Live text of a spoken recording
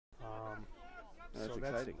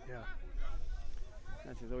That's so exciting. Yeah.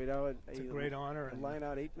 So we know It's a great honor. And line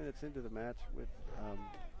out 8 minutes into the match with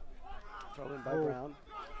throw in by Oh. Brown.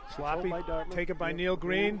 Sloppy. By Dartmouth. Take it by Neil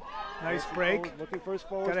Green. Nice break. Forward, looking for his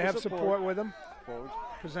forward. Got to have support with him. Forward.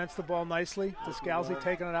 Presents the ball nicely to Scalzi,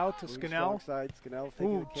 taking it out to Scannell. Side. Scannell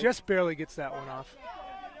Ooh, just barely gets that one off.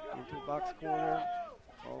 Into box corner.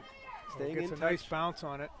 Oh, staying gets in a touch. nice bounce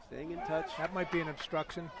on it. Staying in touch. That might be an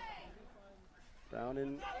obstruction. Brown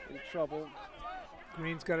in trouble.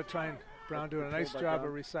 Green's got to try and Brown doing a nice job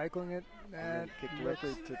of recycling it. And kick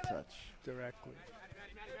directly to touch. Directly.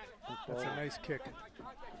 That's a nice kick.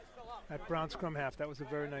 That Brown scrum half, that was a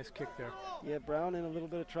very nice kick there. Yeah, Brown in a little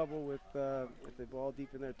bit of trouble with the ball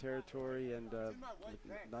deep in their territory and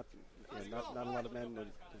not a lot of men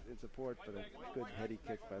in support, but a good heady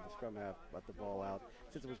kick by the scrum half, let the ball out.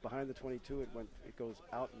 Since it was behind the 22, it goes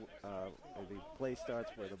out. The play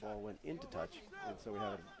starts where the ball went into touch, and so we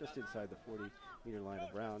have it just inside the 40-meter line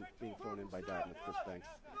of Brown, being thrown in by Dartmouth. Chris Banks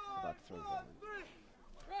about to throw the ball in.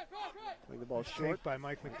 Playing the ball short. Take by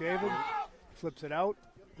Mike McDavid, flips it out.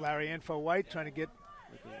 Larry Info White trying to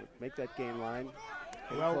make that game line.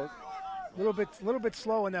 Well, a little bit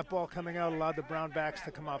slow in that ball coming out, allowed the Brown backs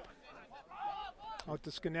to come up. Out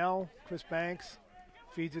to Scannell, Chris Banks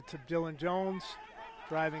feeds it to Dylan Jones,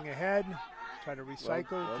 driving ahead, try to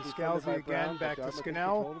recycle to Scalzi again, Brown, back to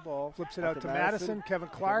Scannell, flips it out to Madison, Kevin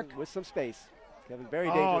Clark. Kevin with some space. Kevin very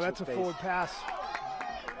dangerous. Oh, that's a forward pass.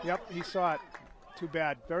 Yep, he saw it. Too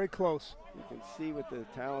bad. Very close. You can see with the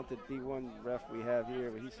talented D1 ref we have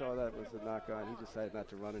here, when he saw that was a knock-on, he decided not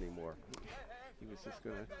to run anymore. He was just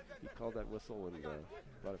going to, he called that whistle and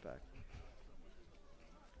brought it back.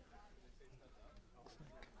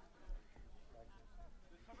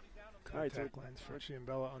 Contact lines for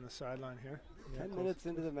Chiambella on the sideline here. 10 minutes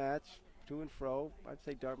into the match, to and fro. I'd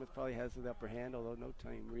say Dartmouth probably has the upper hand, although no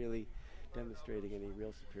time really demonstrating any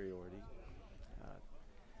real superiority.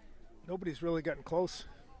 Nobody's really gotten close.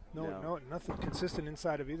 No, nothing consistent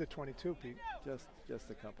inside of either 22, Pete. Just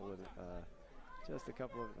a couple of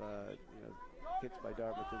hits by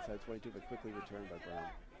Dartmouth inside 22, but quickly returned by Brown.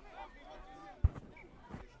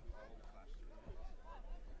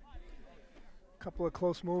 A couple of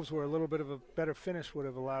close moves where a little bit of a better finish would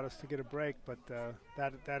have allowed us to get a break, but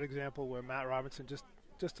that example where Matt Robinson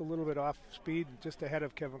just a little bit off speed, just ahead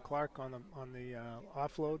of Kevin Clark on the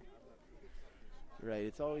offload. Right,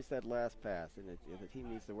 it's always that last pass, and the team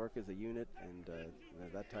needs to work as a unit, and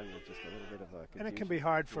that time was just a little bit of a confusion. And it can be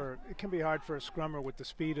hard for a scrummer with the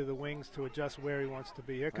speed of the wings to adjust where he wants to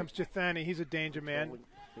be. Here comes Jathani, he's a danger man.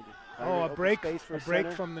 Oh, a break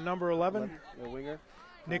from the number 11. The winger.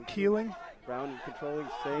 Nick Keeling. Brown controlling,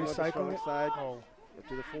 staying on the strong side.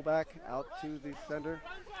 To the fullback, out to the center.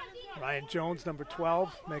 Ryan Jones, number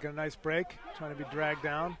 12, making a nice break, trying to be dragged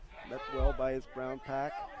down. Met well by his Brown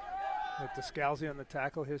pack. With the Scalzi on the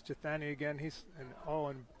tackle. Here's Jathani again.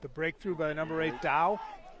 And the breakthrough by the number 8 Dow.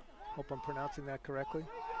 Hope I'm pronouncing that correctly.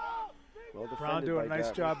 Well, Brown doing a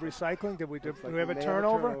nice job recycling. Do we have a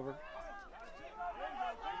turnover? Looks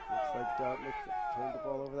like Dartmouth turned the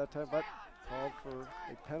ball over that time, but called for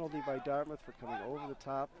a penalty by Dartmouth for coming over the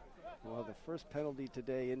top. We'll have the first penalty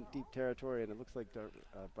today in deep territory, and it looks like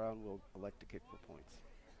Brown will elect to kick for points.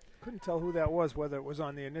 Couldn't tell who that was, whether it was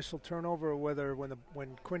on the initial turnover or whether when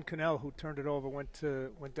Quinn Cannell, who turned it over, went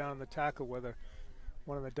down the tackle, whether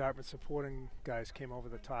one of the Dartmouth supporting guys came over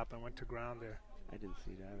the top and went to ground there. I didn't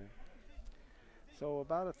see that either. So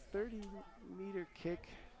about a 30-meter kick,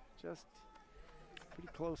 just pretty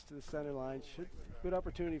close to the center line. Good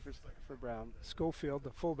opportunity for Brown. Schofield,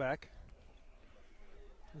 the fullback.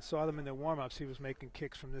 I saw them in their warm-ups. He was making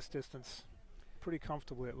kicks from this distance pretty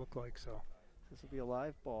comfortably, it looked like. So. This will be a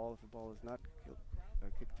live ball. If the ball is not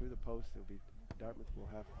kicked through the post, it'll be Dartmouth will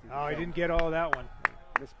have to. Oh, he didn't get all of that one.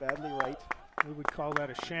 Missed badly right. We would call that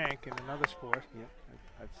a shank in another sport. Yeah,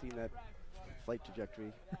 I've seen that flight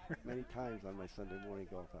trajectory many times on my Sunday morning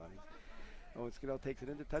golf outings. Oh, and Scannell takes it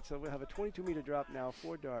into touch, so we'll have a 22-meter drop now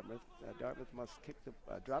for Dartmouth. Dartmouth must kick the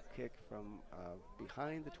drop kick from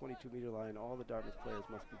behind the 22-meter line. All the Dartmouth players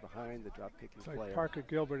must be behind the drop kicking player. Like Parker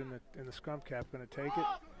Gilbert in the scrum cap going to take it.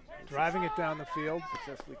 Driving it down the field.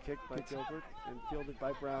 Successfully kicked by Gilbert and fielded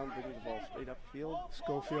by Brown, bringing the ball straight up field.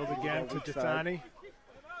 Schofield again to Jathani.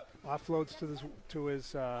 Offloads to his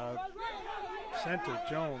center,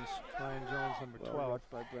 Jones. Ryan Jones, number 12.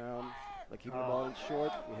 By Brown. Keeping the ball in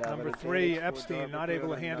short. We have number 3, Epstein, not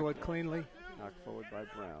able to handle it cleanly. Knocked forward by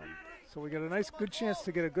Brown. So we got a good chance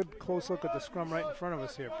to get a good close look at the scrum right in front of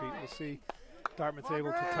us here, Pete. We'll see. Dartmouth's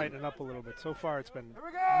able to tighten it up a little bit. So far, it's been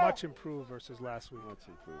much improved versus last week. Much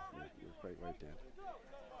improved. You're quite right,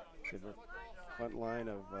 Dan. The front line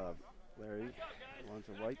of Larry wants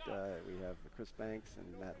a white. We have Chris Banks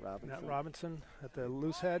and Matt Robinson. Matt Robinson at the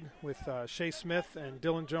loose head with Shea Smith and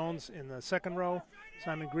Dylan Jones in the second row.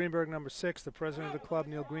 Simon Greenberg, number 6, the president of the club,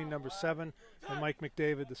 Neil Green, number 7, and Mike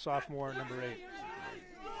McDavid, the sophomore, number 8.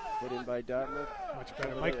 Put in by Dartmouth. Much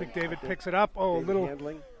better. Mike McDavid picks it up. Oh, a little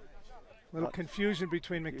handling. Little confusion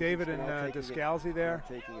between McDavid and Descalzi there.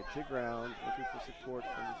 Taking it to ground, looking for support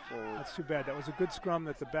from his forward. That's too bad. That was a good scrum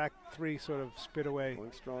that the back 3 sort of spit away.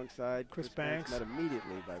 Going strong side. Chris Banks. Met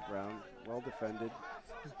immediately by Brown. Well defended.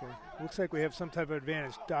 Okay. Looks like we have some type of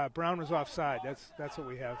advantage. Brown was offside. That's what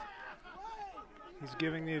we have. He's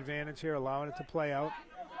giving the advantage here, allowing it to play out.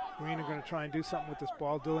 Green are going to try and do something with this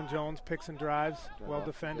ball. Dylan Jones picks and drives. Well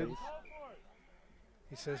defended.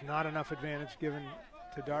 He says not enough advantage given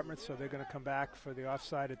to Dartmouth, so they're going to come back for the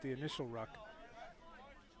offside at the initial ruck.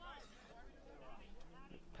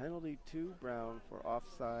 Penalty to Brown for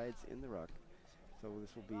offsides in the ruck. So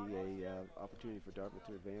this will be a opportunity for Dartmouth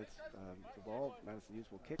to advance. The ball, Madison Hughes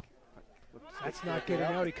will kick. That's not getting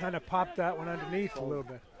out. He kind of popped that one underneath a little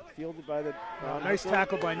bit. Fielded by the nice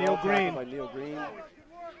tackle by Neil Green.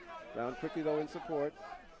 Brown quickly though in support.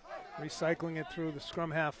 Recycling it through the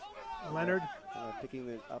scrum half. Leonard. Picking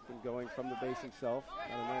it up and going from the base himself.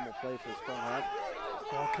 Not a normal play for a scrum half.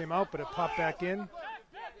 Ball came out, but it popped back in.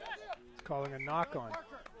 It's calling a knock on.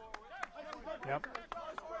 Yep.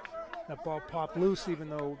 That ball popped loose, even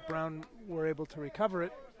though Brown were able to recover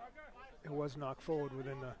it. It was knocked forward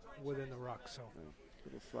within the ruck. So a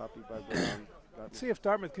little sloppy by Brown. Let's see if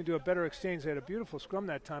Dartmouth can do a better exchange. They had a beautiful scrum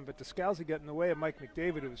that time, but Descalzi got in the way of Mike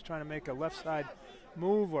McDavid, who was trying to make a left side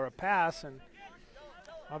move or a pass, and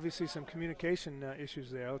obviously some communication issues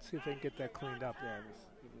there. Let's see if they can get that cleaned up. Yeah, it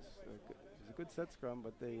was a good set scrum,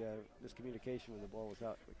 but they miscommunication when the ball was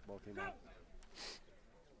out. The ball came out.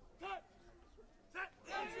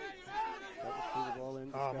 The ball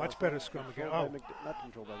in. Oh, much better scrum again. Not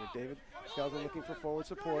controlled by McDavid. Scalzi looking for forward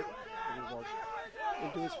support.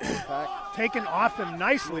 Into his forward pack. Taken off him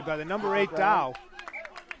nicely by the number 8 Dow.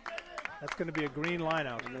 That's going to be a green line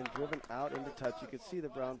out. And then driven out into touch. You could see the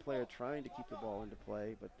Brown player trying to keep the ball into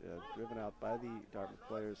play, but driven out by the Dartmouth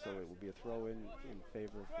players, so it will be a throw in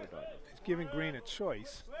favor for Dartmouth. He's giving Green a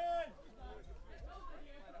choice.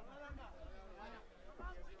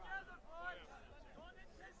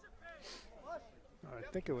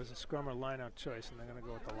 I think it was a scrum or line-out choice, and they're going to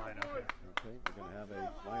go with the line-out here. Okay, we're going to have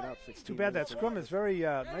a line-out. It's too bad that scrum is very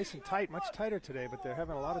nice and tight, much tighter today, but they're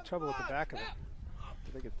having a lot of trouble at the back of it.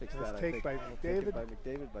 They could fix that. Take by McDavid. By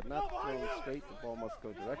McDavid, but not thrown straight. The ball must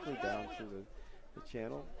go directly down through the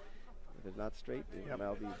channel. If it's not straight, it will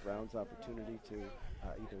now be Brown's opportunity to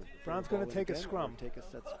either. Brown's going to take a scrum. Take a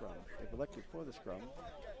set scrum. They've elected for the scrum.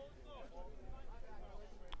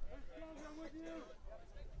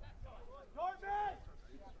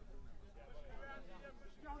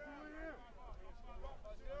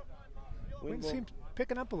 Wind seems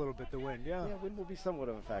picking up a little bit, the wind, yeah. Yeah, wind will be somewhat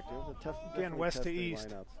of a factor. Again, west to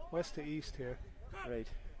east. West to east here. Right.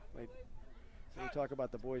 So we talk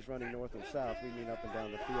about the boys running north and south. We mean up and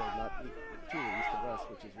down the field, not to the east and west,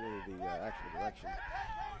 which is really the actual direction.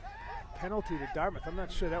 Penalty to Dartmouth. I'm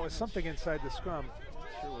not sure. That was something inside the scrum. Not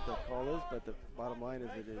sure what that call is, but the bottom line is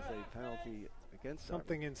it is a penalty against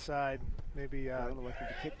something Dartmouth. Inside. Maybe. Brown elected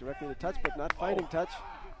to kick directly to touch, but not fighting touch.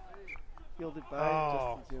 Fielded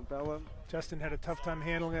by Justin Ziambella. Justin had a tough time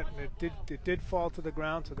handling it, and it did fall to the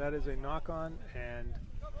ground, so that is a knock-on, and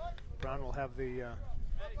Brown will have the.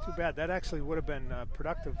 Too bad. That actually would have been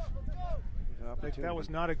productive. That was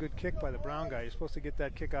not a good kick by the Brown guy. You're supposed to get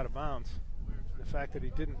that kick out of bounds. The fact that he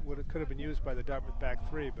didn't could have been used by the Dartmouth back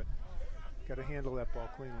 3, but got to handle that ball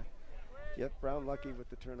cleanly. Yep, Brown lucky with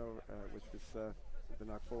the turnover, with this the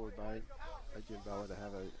knock forward by Ziambella to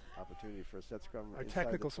have an opportunity for a set scrum. Our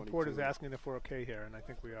technical support is asking if we're okay here, and I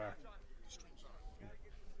think we are.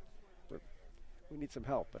 We need some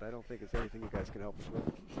help, but I don't think it's anything you guys can help us with.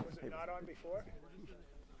 Was it not on before?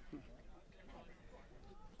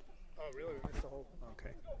 Oh, really? We missed the whole.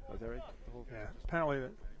 Okay. Was that right? Yeah. Apparently,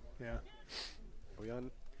 yeah. Are we on?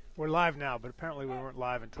 We're live now, but apparently we weren't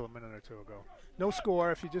live until a minute or two ago. No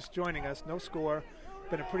score. If you're just joining us, no score.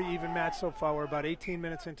 Been a pretty even match so far. We're about 18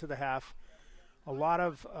 minutes into the half. A lot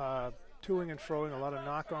of toing and froing, a lot of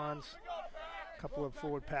knock-ons. A couple of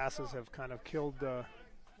forward passes have kind of killed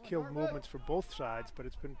movements for both sides, but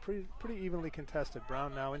it's been pretty evenly contested.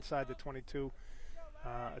 Brown now inside the 22,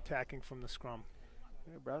 attacking from the scrum.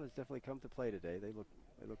 Yeah, Brown has definitely come to play today. They look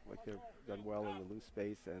like they've done well in the loose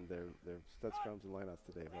space, and their set scrums and lineouts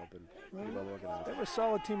today have all been pretty well organized. They were a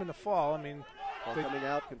solid team in the fall. I mean, ball coming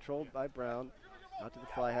out, controlled by Brown, out to the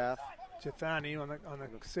fly half. Jethani on the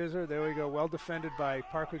scissor. There we go. Well defended by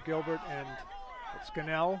Parker Gilbert and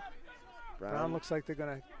Scannell. Brown looks like they're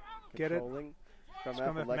going to get it.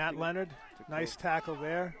 Scrum half Matt Leonard. Nice tackle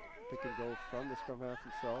there. Pick and go from the scrum half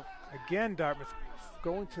himself. Again, Dartmouth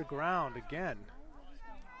going to ground again.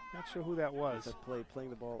 Not sure who that was. Is that playing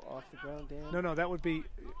the ball off the ground, Dan? No, that would be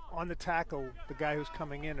on the tackle. The guy who's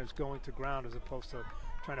coming in is going to ground as opposed to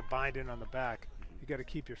trying to bind in on the back. You got to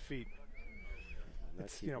keep your feet.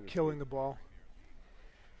 It's killing the ball.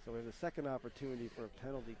 So we have a second opportunity for a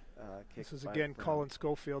penalty kick. This is again Colin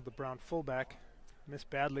Schofield, the Brown fullback. Missed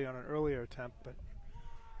badly on an earlier attempt, but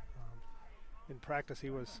in practice he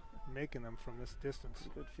was making them from this distance.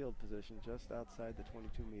 Good field position just outside the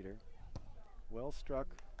 22-meter. Well struck.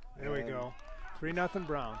 There we go. 3-0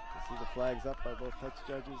 Brown. You see the flags up by both touch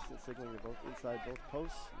judges, signaling they're both inside both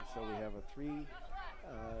posts. And so we have a 3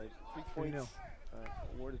 points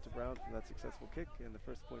awarded to Brown from that successful kick, and the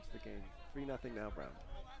first points of the game. 3-0 now Brown.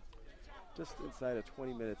 Just inside of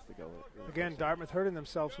 20 minutes to go. Again, Dartmouth hurting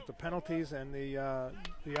themselves with the penalties and the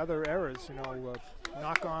other errors.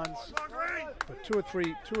 Knock-ons, but two or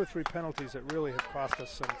three penalties that really have cost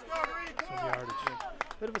us some yardage.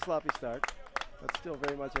 Bit of a sloppy start, but still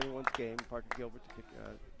very much anyone's game. Parker Gilbert to kick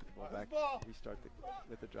the ball back, restart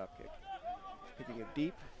with the drop kick. Kicking it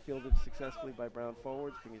deep, fielded successfully by Brown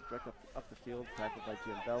forwards, bringing it direct up the field, tackled by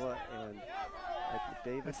Jim Bella and Mike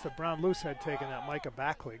McDavid. That's the Brown loosehead taking that Micah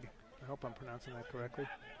Backlig. I hope I'm pronouncing that correctly.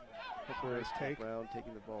 Brown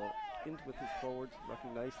taking the ball in with his forwards,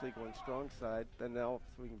 rucking nicely, going strong side. Then now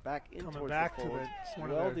swinging back in towards the forwards.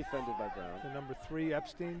 Well defended by Brown. The number 3,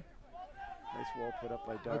 Epstein. Nice wall put up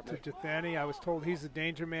by Dartmouth. Out to Jethani. I was told he's the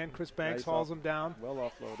danger man. Chris Banks hauls him down. Well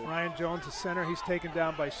offloaded. Ryan Jones, the center. He's taken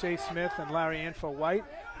down by Shea Smith and Larry Anfo White.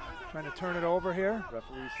 Trying to turn it over here.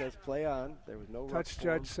 Referee says play on. There was no touch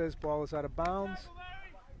judge says ball is out of bounds.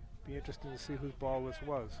 Be interesting to see whose ball this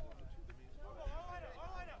was.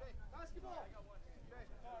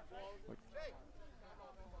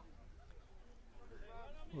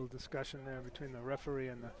 A little discussion there between the referee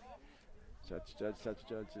and the Touch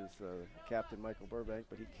judge is Captain Michael Burbank,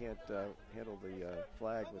 but he can't handle the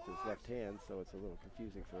flag with his left hand, so it's a little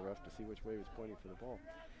confusing for the ref to see which way he was pointing for the ball.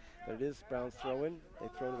 There it is, Brown's throw in. They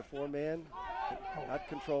throw to the 4-man, not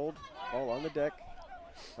controlled, ball on the deck.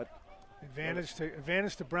 But advantage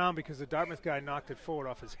to Brown because the Dartmouth guy knocked it forward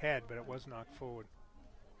off his head, but it was knocked forward.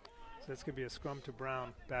 So that's going to be a scrum to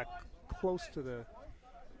Brown, back close to the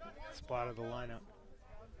spot of the lineout.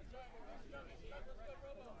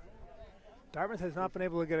 Dartmouth has not been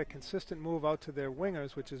able to get a consistent move out to their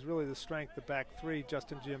wingers, which is really the strength, the back 3,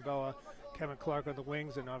 Justin Giambella, Kevin Clark on the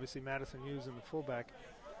wings, and obviously Madison Hughes in the fullback.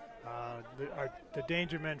 The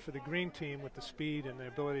danger men for the green team with the speed and the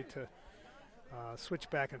ability to switch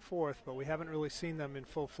back and forth, but we haven't really seen them in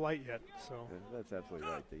full flight yet. So that's absolutely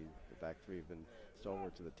right. The back 3 have been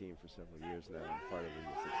stalwart to the team for several years now, and part of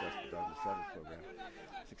the successful Dartmouth 7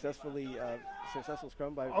 program. Successful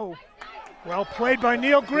scrum by... Oh, well played by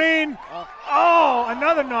Neil Green. Oh,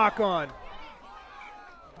 another knock on.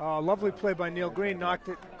 Oh, lovely play by Neil Green.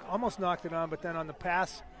 Almost knocked it on, but then on the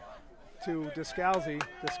pass to Descalzi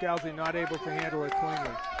not able to handle it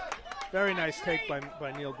cleanly. Very nice take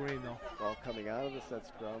by Neil Green, though. Ball coming out of the set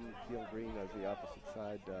scrum. Neil Green, as the opposite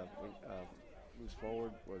side moves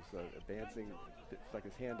forward, was advancing, stuck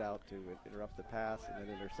his hand out to interrupt the pass, and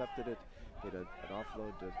then intercepted it. Hit an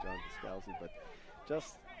offload to John Descalzi, but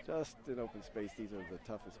just in open space, these are the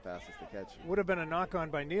toughest passes to catch. Would have been a knock-on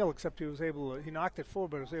by Neil, except he knocked it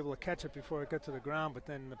forward, but was able to catch it before it got to the ground, but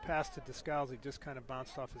then the pass to Descalzi just kind of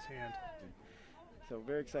bounced off his hand. So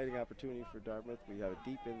very exciting opportunity for Dartmouth. We have it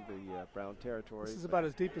deep in the Brown territory. This is about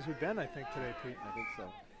as deep as we've been, I think, today, Pete. I think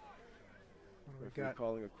so. We're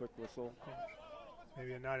calling a quick whistle.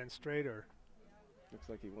 Maybe a not in straight, or... Looks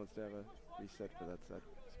like he wants to have a reset for that set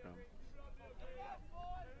scrum.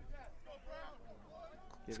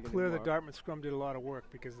 It's clear that Dartmouth scrum did a lot of work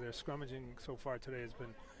because their scrummaging so far today has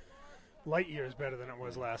been light years better than it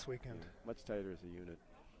was last weekend. Yeah, much tighter as a unit.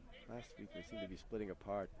 Last week they seemed to be splitting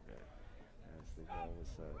apart as the ball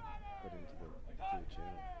was put into the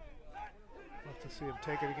channel. Love to see him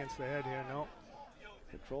take it against the head here. No.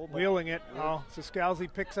 Control. Wheeling it. Oh, Descalzi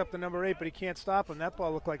picks up the number 8, but he can't stop him. That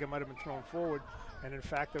ball looked like it might have been thrown forward. And in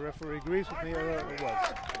fact, the referee agrees with me, it was.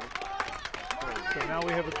 So now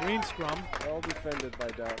we have a green scrum. Well defended by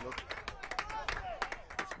Dartmouth.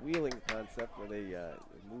 This wheeling concept where they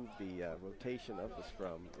move the rotation of the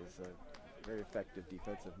scrum is a very effective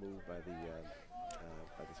defensive move by the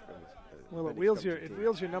scrum. Well, it wheels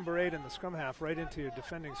your number 8 in the scrum half right into your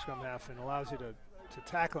defending scrum half and allows you to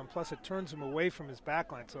tackle him. Plus, it turns him away from his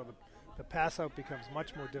back line, so the the pass out becomes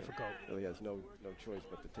much more difficult. Really has no choice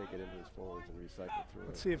but to take it into his forwards and recycle through.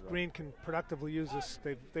 Let's see if Green can productively use this.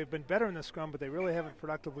 They've been better in the scrum, but they really haven't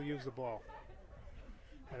productively used the ball.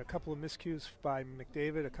 Had a couple of miscues by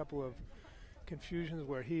McDavid, a couple of confusions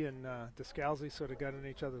where he and Descalzi sort of got in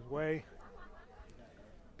each other's way.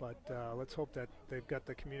 But let's hope that they've got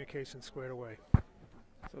the communication squared away.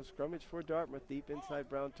 So scrummage for Dartmouth, deep inside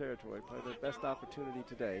Brown territory. Probably their best opportunity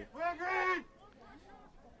today.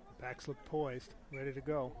 Backs look poised, ready to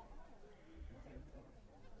go.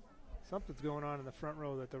 Something's going on in the front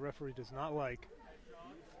row that the referee does not like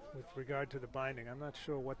with regard to the binding. I'm not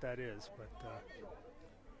sure what that is, but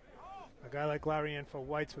a guy like Larry Anfo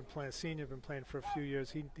White's been playing, senior, been playing for a few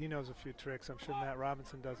years. He knows a few tricks. I'm sure Matt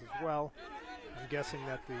Robinson does as well. I'm guessing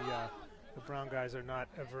that the Brown guys are not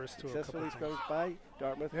averse to a couple Successfully of scrummaged by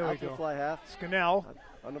Dartmouth. There we out to go. the fly half. Scannell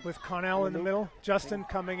with Connell in the middle. Justin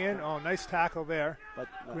coming in. Oh, nice tackle there. But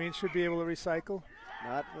Green should be able to recycle.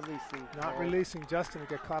 not releasing. Not releasing Justin to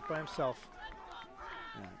get caught by himself.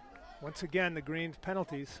 Yeah. Once again, the Green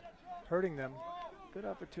penalties hurting them. Good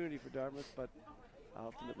opportunity for Dartmouth, but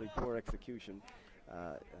ultimately poor execution.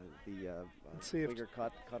 Let's see if winger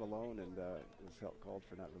caught alone and was called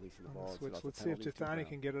for not releasing the ball. Switch. Let's see if Jethani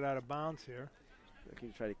can get it out of bounds here. Can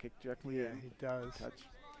you try to kick directly Yeah, in? he does. Touch.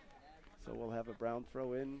 So we'll have a Brown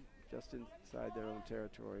throw in just inside their own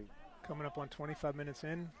territory. Coming up on 25 minutes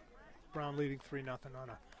in. Brown leading 3-0 on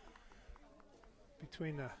a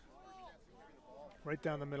between the right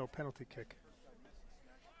down the middle penalty kick.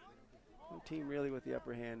 No team really with the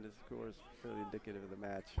upper hand. The score is fairly indicative of the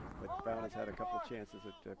match. But Brown has had a couple of chances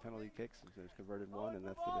at penalty kicks and has converted one, and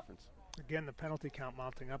that's the difference. Again, the penalty count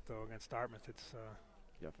mounting up though against Dartmouth. It's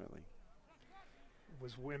definitely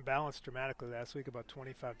was imbalanced dramatically last week, about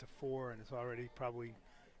 25-4, and it's already probably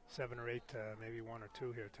 7 or 8 to maybe 1 or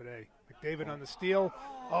 2 here today. McDavid on the steal.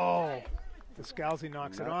 Oh, Descalzi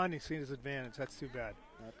knocks it on. He's seen his advantage. That's too bad.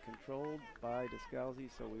 Not controlled by Descalzi,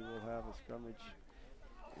 so we will have a scrummage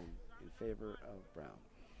in favor of Brown.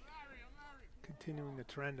 Continuing the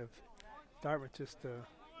trend of Dartmouth just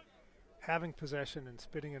having possession and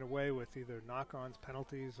spitting it away with either knock-ons,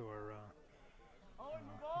 penalties, or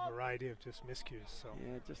a variety of just miscues. So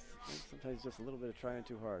yeah, just sometimes just a little bit of trying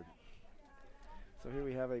too hard. So here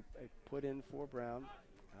we have a put in for Brown,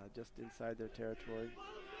 just inside their territory,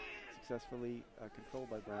 successfully controlled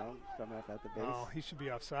by Brown. Scrum half at the base. Oh, he should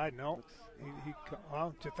be offside. No,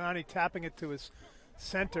 Jethani tapping it to his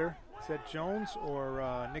center. Is that Jones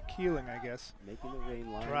or Nick Keeling, I guess? Making the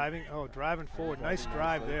rain line. Driving forward. Nice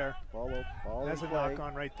drive there. Ball That's a knock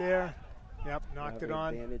on right there. Yep, knocked it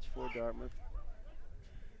on. Advantage for Dartmouth.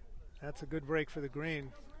 That's a good break for the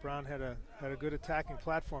Green. Brown had a good attacking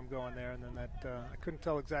platform going there, and then that I couldn't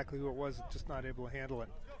tell exactly who it was, just not able to handle it.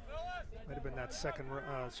 Might have been that second,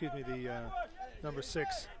 the number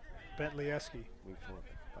 6, Bentley Esky. Week 4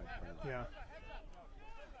 by Brown. Yeah.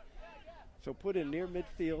 So put in near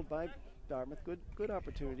midfield by Dartmouth. Good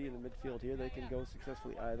opportunity in the midfield here. They can go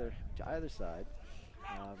successfully to either side.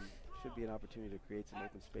 Should be an opportunity to create some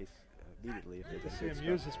open space immediately. If to see him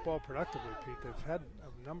use this ball productively, Pete. They've had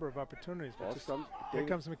a number of opportunities. Here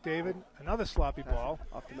comes McDavid. Another sloppy ball.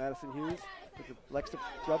 Off to Madison Hughes. Puts a Lex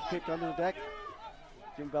rub kick under the deck.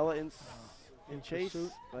 Jim Bella in chase,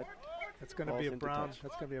 pursuit. but that's going to be a Brown.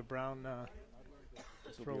 That's going to be a Brown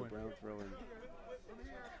throw in. Brown throw in.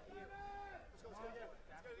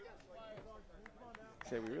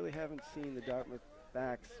 Say we really haven't seen the Dartmouth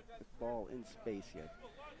backs with ball in space yet.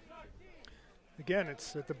 Again,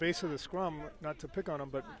 it's at the base of the scrum, not to pick on them,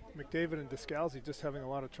 but McDavid and Descalzi just having a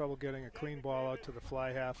lot of trouble getting a clean ball out to the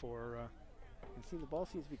fly half or... You see, the ball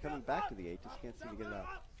seems to be coming back to the 8, just can't seem to get it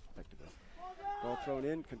out effectively. Ball thrown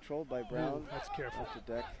in, controlled by Brown. Ooh, that's careful. Off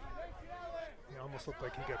the deck. He almost looked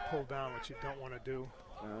like he got pulled down, which you don't want to do.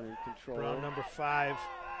 Brown in control. Brown number 5,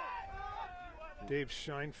 Dave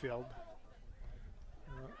Scheinfeld.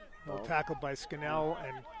 Well tackled by Scannell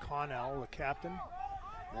and Connell, the captain.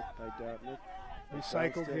 Met by Dartmouth.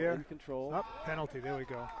 Recycled here. In control. Up, penalty, there we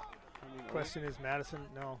go. Question is Madison,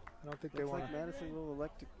 no, I don't think they want to. Madison will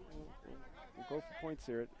elect to will go for points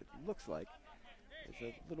here. It looks like.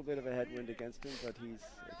 There's a little bit of a headwind against him, but I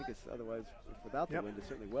think it's otherwise, without the wind, it's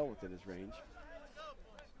certainly well within his range.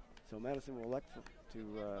 So Madison will elect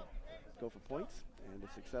to go for points, and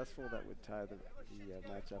if successful, that would tie the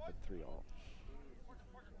match up at 3-all.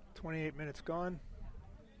 28 minutes gone.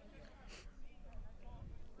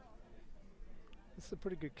 This is a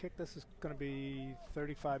pretty good kick. This is going to be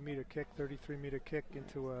 35-meter kick, 33-meter kick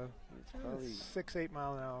into a 6-8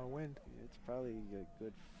 mile an hour wind. It's probably a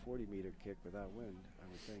good 40-meter kick without wind,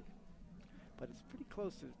 I would think. But it's pretty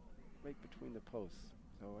close to right between the posts.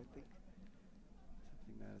 So I think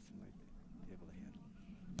something Madison might be able to handle.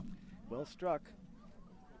 Well struck.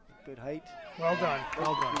 Good height. Well done.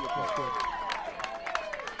 Well done. That's good.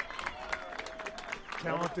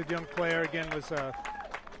 Talented young player again was the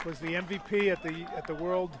MVP at the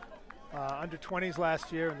World under 20s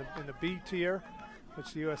last year in the B tier,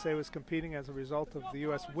 which the USA was competing. As a result of the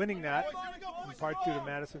U.S. winning that, in part due to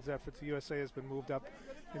Madison's efforts, the USA has been moved up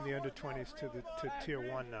in the under 20s to tier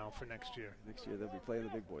 1 now for next year. Next year they'll be playing the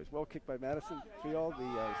big boys. Well kicked by Madison Field.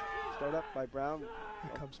 The start up by Brown.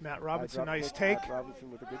 Here comes Matt Robinson. Nice take. Matt Robinson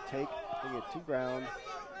with a good take. Bring it to ground.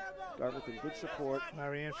 Dartmouth in good support.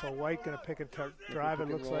 Marianne for White going to pick and drive, it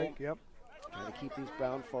looks like. Yep. Trying to keep these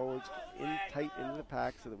Brown forwards tight into the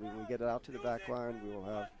pack so that when we get it out to the back line, we will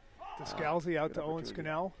have Descalzi out to Owen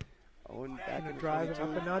Scannell. Owen back in the drive it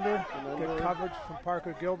up and under. Good coverage from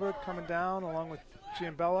Parker Gilbert coming down along with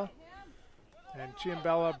Ciambella. And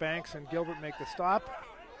Ciambella, Banks, and Gilbert make the stop.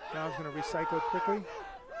 Brown's going to recycle it quickly.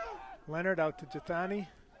 Leonard out to Jethani.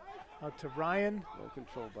 Out to Ryan. Well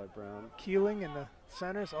controlled by Brown. Keeling in the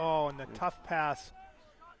centers. Oh, and the tough pass.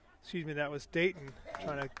 Excuse me, that was Dayton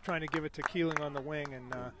trying to give it to Keeling on the wing,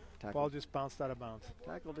 and ball just bounced out of bounds.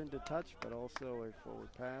 Tackled into touch, but also a forward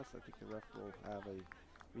pass. I think the ref will have a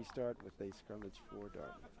restart with a scrummage for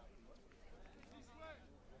Dartmouth.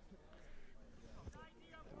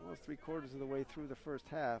 Almost 3/4 of the way through the first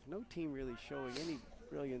half. No team really showing any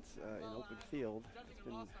brilliance in open field. It's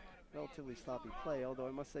been relatively sloppy play, although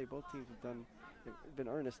I must say both teams have been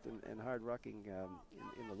earnest and hard rucking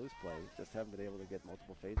in the loose play. Just haven't been able to get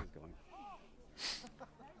multiple phases going.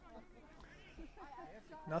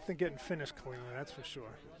 Nothing getting finished cleanly, that's for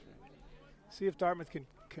sure. See if Dartmouth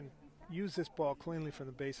can use this ball cleanly from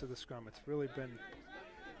the base of the scrum. It's really been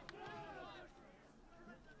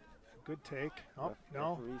a good take. Oh,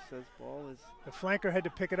 no. Referee says ball is. The flanker had to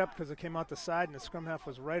pick it up because it came out the side, and the scrum half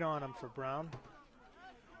was right on him for Brown.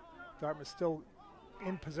 Dartmouth still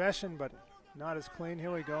in possession, but not as clean.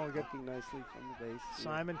 Here we go. We get nicely from the base.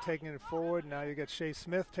 Simon taking it forward. Now you get Shea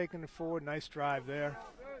Smith taking it forward. Nice drive there.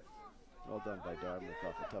 Well done by Dartmouth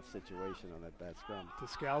off a tough situation on that bad scrum.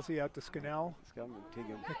 Descalzi out to Scannell.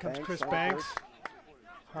 Here comes Chris Banks.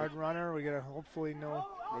 Hard runner. We got to hopefully know.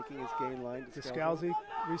 Making his gain line. Descalzi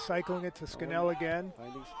recycling it to Scannell again.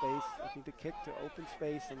 Finding space. Looking to kick to open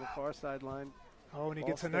space on the far sideline. Oh, and he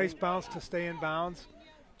gets a nice bounce to stay in bounds.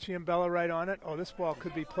 Ciambella right on it. Oh, this ball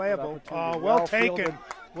could be playable. Oh, well taken.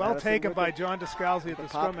 Well taken by John Descalzi at the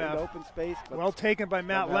scrum half. Open space, well taken by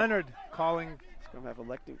Matt Leonard, calling. Scrum half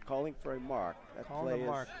calling for a mark. That calling a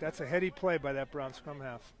mark. That's a heady play by that Brown scrum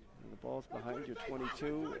half. And the ball's behind your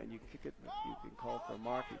 22, and you kick it. You can call for a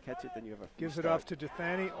mark. You catch it, then you have a. Gives it off to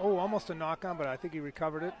Jethani. Oh, almost a knock on, but I think he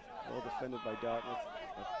recovered it. Well defended by Dartmouth.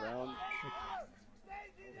 Brown.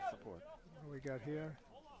 Support. What do we got here?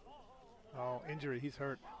 Oh, injury. He's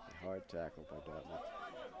hurt. A hard tackle by Dartmouth.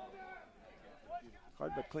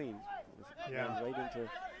 Hard but clean. Yeah. Right into.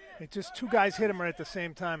 It just two guys hit him right at the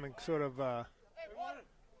same time and sort of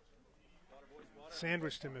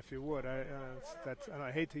sandwiched him, if you would.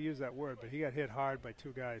 I hate to use that word, but he got hit hard by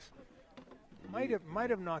two guys. Might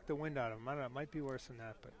have knocked the wind out of him. I don't know. It might be worse than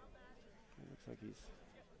that, but. It looks like he's.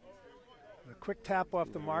 A quick tap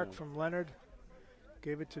off the mark from Leonard.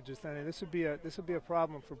 Gave it to Jethani. This would be a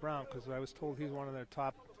problem for Brown because I was told he's one of their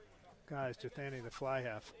top guys, Jethani, the fly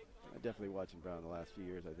half. I'm definitely watching Brown the last few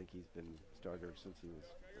years. I think he's been starter since he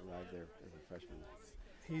arrived there as a freshman.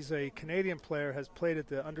 He's a Canadian player, has played at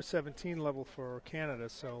the under 17 level for Canada,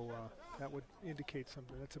 so that would indicate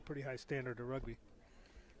something. That's a pretty high standard of rugby.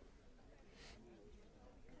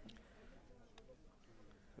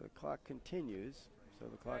 The clock continues. So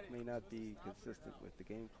the clock may not be consistent with the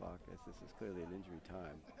game clock, as this is clearly an injury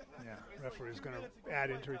time. Yeah, referee is going to add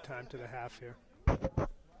injury time to the half here. No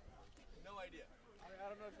idea.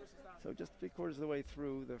 So just 3/4 of the way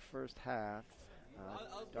through the first half,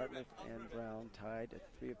 Dartmouth and Brown tied at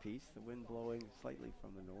 3 apiece. The wind blowing slightly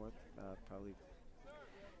from the north, probably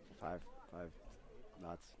 5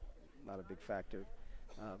 knots. Not a big factor,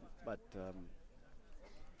 but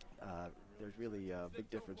there's really a big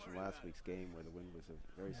difference from last week's game where the wind was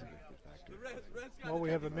a very significant factor. Well, we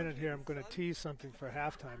have a minute here. I'm going to tease something for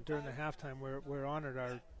halftime. During the halftime, we're honored.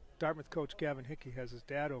 Our Dartmouth coach, Gavin Hickey, has his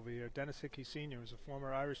dad over here. Dennis Hickey Sr. is a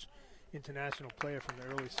former Irish international player from the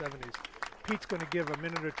early 70s. Pete's going to give a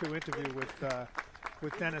minute or two interview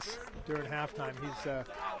with Dennis during halftime. He's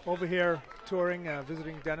over here touring,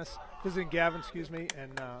 visiting Gavin,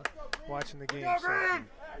 and watching the game. So,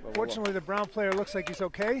 fortunately, the Brown player looks like he's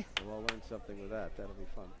okay. We'll all learn something with that. That'll be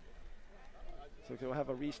fun. So we'll have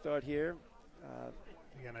a restart here.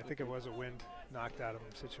 Again, I think it was a wind knocked out of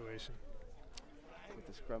him situation. With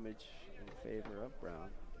the scrummage in favor of Brown.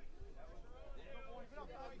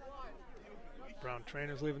 Brown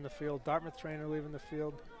trainers leaving the field. Dartmouth trainer leaving the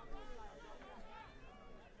field.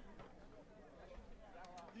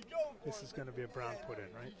 This is going to be a Brown put in,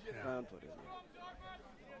 right? Yeah. Brown put in.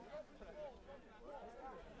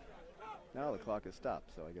 Now the clock has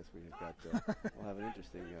stopped, so I guess we've got we'll have an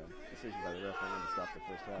interesting decision by the referee to stop the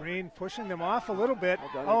first half. Green pushing them off a little bit.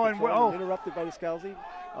 Oh, and interrupted by Scalzi.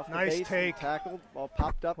 Off the nice base, take. Tackled. Ball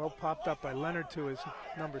popped up. Well popped up by Leonard to his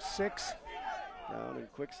number 6. Brown in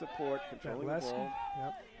quick support, controlling the ball.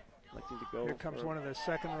 Yep. Electing to go. Here comes one of the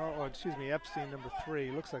second row. Oh, excuse me, Epstein, number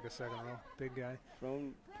 3. Looks like a second row. Big guy.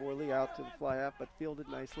 Thrown poorly out to the fly half, but fielded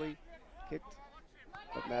nicely. Kicked.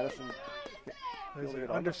 But Madison. There's an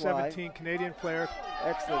under 17 Canadian player.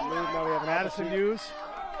 Excellent move. Now we have Madison Hughes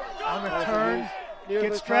on the turn.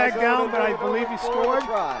 Gets dragged down, but I believe he scored.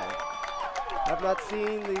 I've not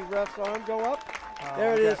seen the ref's arm go up.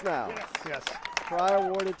 There it is now. Yes. Try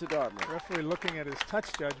awarded to Dartmouth. Referee looking at his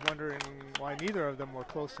touch judge, wondering why neither of them were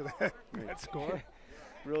close to that score.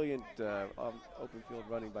 Brilliant open field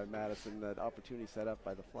running by Madison. That opportunity set up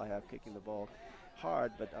by the fly half, kicking the ball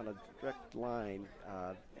hard, but on a direct line,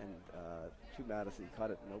 to Madison,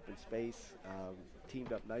 caught it in open space.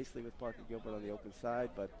 Teamed up nicely with Parker Gilbert on the open side,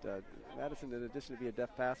 but Madison, in addition to being a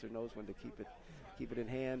deft passer, knows when to keep it in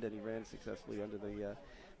hand, and he ran successfully under the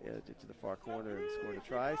to the far corner and scored a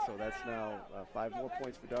try. So that's now 5 more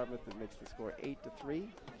points for Dartmouth. That makes the score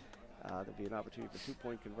 8-3. There'll be an opportunity for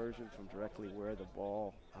 2-point conversion from directly where the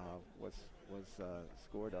ball was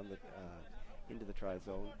scored on the into the try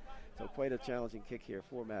zone. So quite a challenging kick here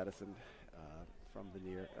for Madison from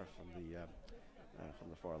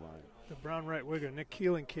the far line. The Brown right winger Nick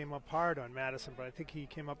Keeling came up hard on Madison, but I think he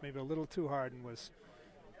came up maybe a little too hard and was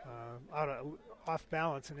off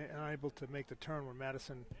balance and unable to make the turn when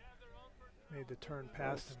Madison made the turn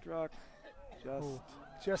past him. Struck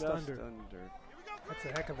just under. That's a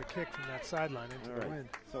heck of a kick from that sideline into the wind.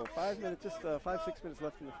 So 5 minutes, just 5-6 minutes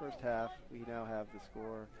left in the first half. We now have the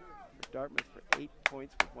score for Dartmouth for 8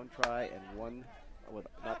 points with 1 try and one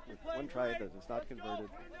try that was not converted,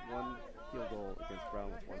 1 field goal against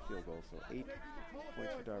Brown with 1 field goal. So 8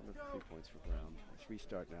 points for Dartmouth, 3 points for Brown. It's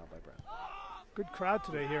restart now by Brown. Good crowd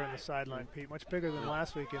today here on the sideline, Pete. Much bigger than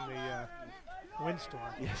last week in the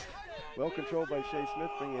windstorm. Yes. Well controlled by Shea Smith,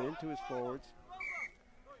 bringing it into his forwards.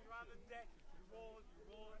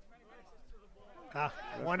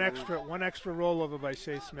 One extra rollover by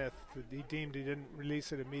Shea Smith. He deemed he didn't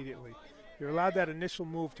release it immediately. You're allowed that initial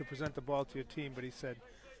move to present the ball to your team, but he said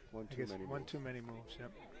one too many moves.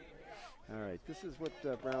 Yep. All right, this is what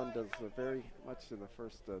Brown does very much in the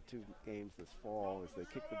first 2 games this fall, is they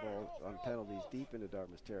kick the ball on penalties deep into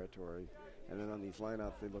Dartmouth's territory, and then on these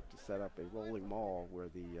lineouts they look to set up a rolling maul where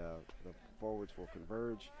the forwards will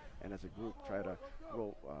converge and as a group try to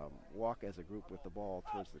walk as a group with the ball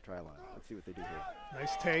towards the try line. Let's see what they do here.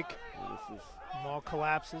 Nice take. And this is maul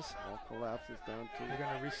collapses. Maul collapses down to. They're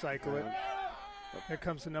going to recycle it. Here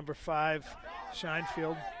comes the number 5,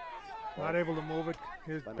 Scheinfeld. Not able to move it.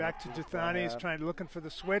 Here's back to Duthani. He's looking for the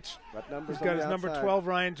switch. He's got his number 12,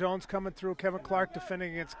 Ryan Jones, coming through. Kevin Clark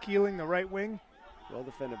defending against Keeling, the right wing. Well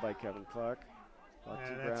defended by Kevin Clark.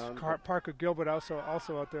 And that's Parker Gilbert also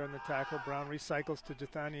out there in the tackle. Brown recycles to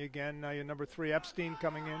Duthani again. Now your number 3, Epstein,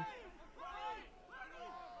 coming in.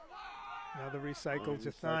 Now the recycle.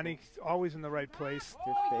 Duthani always in the right place.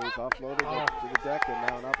 5th phase offloaded to the deck, and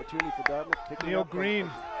now an opportunity for Dartmouth. Neil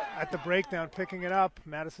Green at the breakdown picking it up.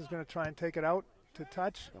 Madison's going to try and take it out to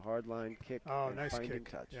touch. The hard line kick. Oh, nice kick.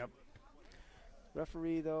 Touch. Yep.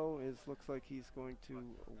 Referee, though, looks like he's going to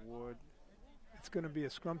award. It's going to be a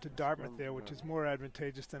scrum to Dartmouth there, which is more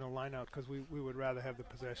advantageous than a line-out because we would rather have the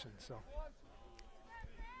possession. So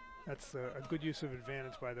that's a good use of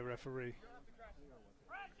advantage by the referee.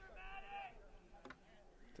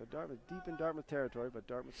 So Dartmouth deep in Dartmouth territory, but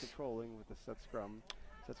Dartmouth controlling with the set scrum.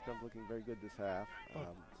 Set scrum looking very good this half. A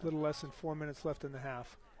little less than 4 minutes left in the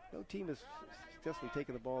half. No team has successfully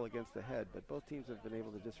taken the ball against the head, but both teams have been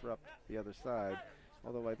able to disrupt the other side.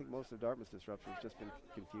 Although I think most of Dartmouth's disruption has just been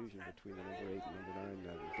confusion between the number 8 and number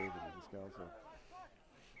 9, David and Scalzo.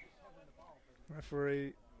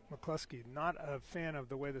 Referee McCluskey, not a fan of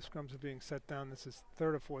the way the scrums are being set down. This is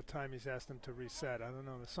 3rd or 4th time he's asked them to reset. I don't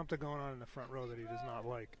know. There's something going on in the front row that he does not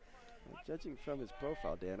like. Well, judging from his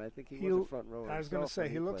profile, Dan, I think he was a front rower. I was going to say,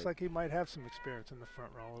 he looks like he might have some experience in the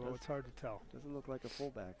front row, although it's hard to tell. Doesn't look like a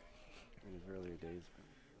fullback in his earlier days.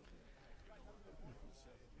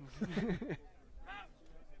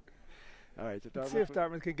 All right, so let's see if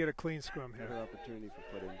Dartmouth can get a clean scrum here. Another opportunity for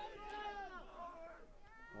putting.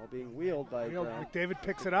 Ball being wheeled by Brown. McDavid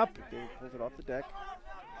picks it up. McDavid pulls it off the deck.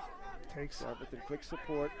 Takes Dartmouth in quick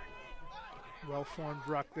support. Well-formed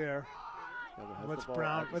ruck there. Let's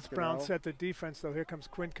Brown set the defense, though. Here comes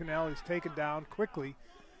Quinn Cannell. He's taken down quickly.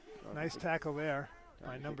 Nice tackle there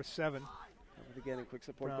by number 7. Again in quick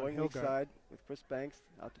support, Brown, going weak side with Chris Banks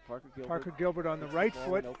out to Parker Gilbert. Parker Gilbert on the right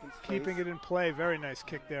foot, keeping it in play. Very nice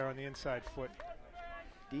kick there on the inside foot.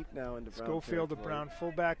 Deep now into Brown Schofield, the territory. Brown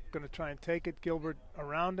fullback, going to try and take it. Gilbert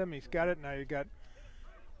around him. He's got it. Now you got,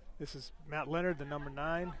 this is Matt Leonard, the number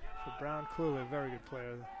 9 for Brown. Clearly a very good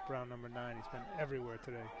player, Brown number 9. He's been everywhere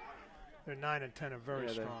today. Their 9 and 10 are very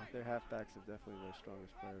strong. Their halfbacks are definitely their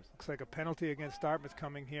strongest players. Looks like a penalty against Dartmouth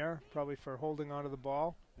coming here, probably for holding onto the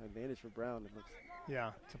ball. Advantage for Brown, it looks.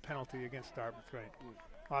 Yeah, it's a penalty against Dartmouth, right?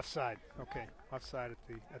 Offside. Okay, offside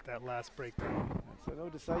at that last breakdown. So no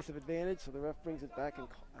decisive advantage. So the ref brings it back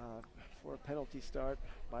for a penalty start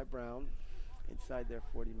by Brown inside their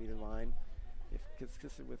 40-meter line. If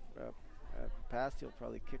consistent with past, he'll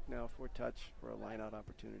probably kick now for touch for a line-out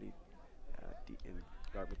opportunity in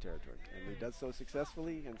Dartmouth territory, and he does so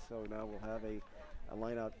successfully. And so now we'll have a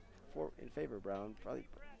line-out in favor of Brown, probably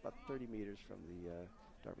about 30 meters from the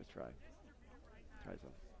Dartmouth try zone.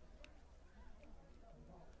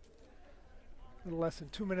 A little less than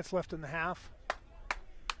 2 minutes left in the half.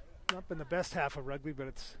 Not been the best half of rugby, but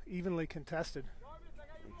it's evenly contested.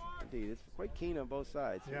 Indeed, it's quite keen on both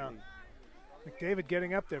sides. Yeah. McDavid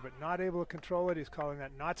getting up there, but not able to control it. He's calling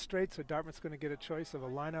that not straight, so Dartmouth's going to get a choice of a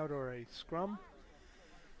line-out or a scrum.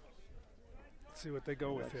 Let's see what they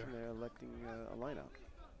go with here. They're electing a line-out.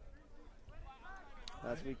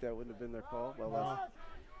 Last week that wouldn't have been their call. Well,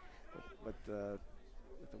 but with the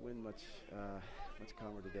wind much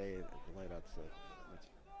calmer today, the line-out's much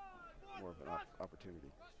more of an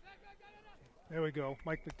opportunity. There we go.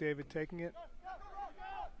 Mike McDavid taking it.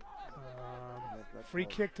 Free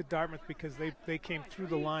kick to Dartmouth because they came through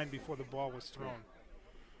the line before the ball was thrown.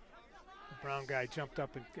 The Brown guy jumped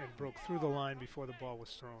up and broke through the line before the ball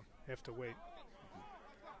was thrown. They have to wait.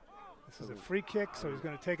 This is a free kick, so he's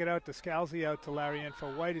going to take it out to Scalzi, out to Larry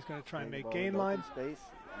Enfo White. He's going to try and make gain line. Space,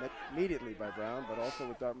 met immediately by Brown, but also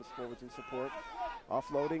with Dartmouth forwards in support.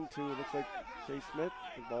 Offloading to, it looks like, Chase Smith.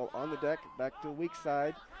 The ball on the deck, back to a weak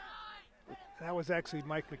side. That was actually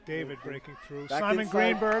Mike McDavid breaking through. Back Simon inside.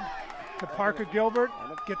 Greenberg to Parker Gilbert.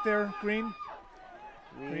 Get there, Green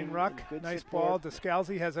ruck. Nice ball.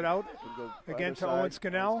 Descalzi has it out. Again to Owen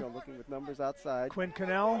Scannell. Looking with numbers outside. Quinn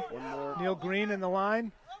Cannell. Neil Green in the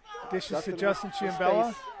line. Dishes to Justin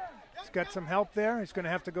Chiambella. He's got some help there. He's going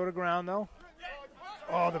to have to go to ground, though.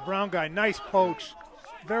 Oh, the Brown guy. Nice poach.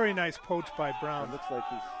 Very nice poach by Brown. It looks like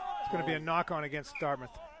it's going to be a knock-on against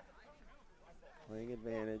Dartmouth. Playing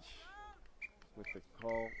advantage with the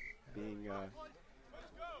call being...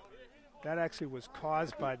 that actually was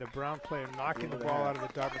caused by the Brown player knocking the ball out of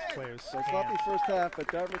the Dartmouth players. So sloppy first half, but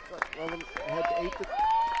Dartmouth had 8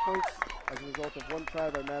 points as a result of one try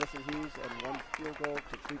by Madison Hughes and one field goal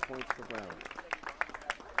to 3 points for Brown.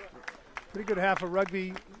 Pretty good half of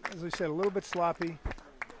rugby. As we said, a little bit sloppy.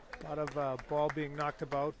 A lot of ball being knocked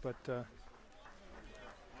about, but... it's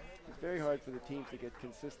very hard for the team to get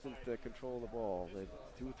consistent control of the ball. They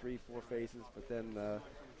 2, 3, 4 faces, but then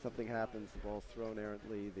something happens. The ball's thrown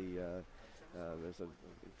errantly. There's an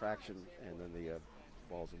infraction, and then the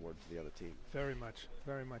ball's awarded to the other team. Very much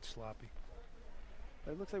sloppy.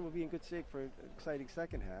 But it looks like we'll be in good shape for an exciting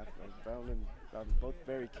second half. Brown and both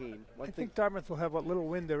very keen. I think Dartmouth will have what little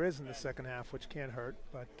wind there is in the second half, which can't hurt.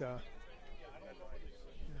 But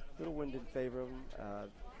little wind in favor of them.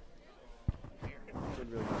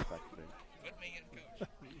 Didn't really affect them.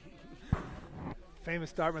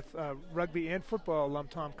 Famous Dartmouth rugby and football alum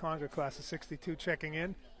Tom Conger, class of '62, checking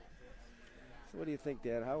in. So what do you think,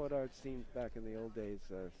 Dan? How would our teams back in the old days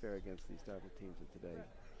fare against these Dartmouth teams of today?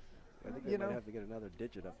 I think they might have to get another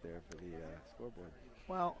digit up there for the scoreboard.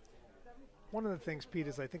 Well, one of the things, Pete,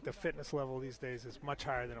 is I think the fitness level these days is much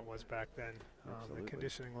higher than it was back then. The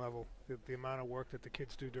conditioning level, the amount of work that the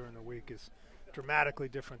kids do during the week is dramatically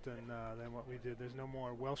different than what we did. There's no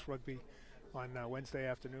more Welsh rugby on Wednesday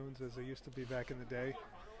afternoons as there used to be back in the day.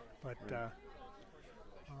 But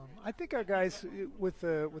I think our guys, with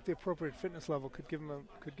the appropriate fitness level, could give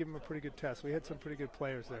them a pretty good test. We had some pretty good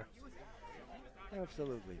players there.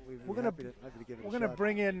 Absolutely. We're going to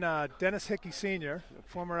bring in Dennis Hickey Sr.,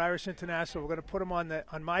 former Irish international. We're going to put him on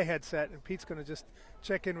my headset, and Pete's going to just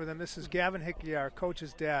check in with him. This is Gavin Hickey, our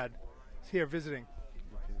coach's dad. He's here visiting.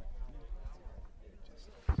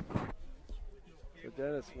 So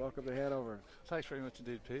Dennis, welcome to Hanover. Thanks very much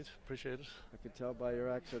indeed, Pete. Appreciate it. I can tell by your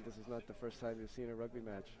accent this is not the first time you've seen a rugby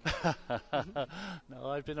match. No,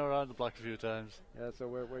 I've been around the block a few times. Yeah, so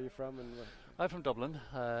where are you from? And I'm from Dublin,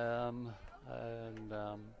 and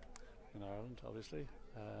in Ireland, obviously.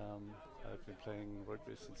 I've been playing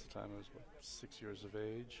rugby since the time I was about 6 years of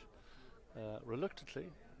age. Reluctantly,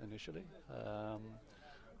 initially.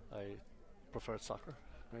 I preferred soccer.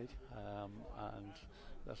 Right. And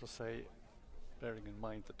let us say, bearing in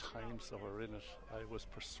mind the times that were in it, I was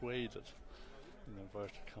persuaded, in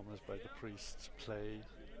inverted commas, by the priest to play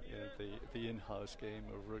the in-house game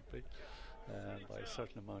of rugby by a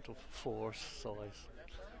certain amount of force. So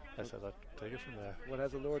I said I'd take it from there. What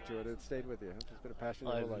has allured to it? It stayed with you. Huh? It's been a passion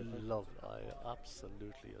your whole life. I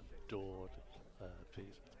absolutely adored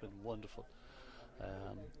Pete. It's been wonderful.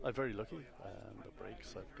 I'm very lucky. The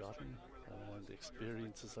breaks I've gotten, the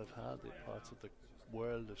experiences I've had, the parts of the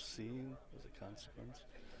world I've seen as a consequence.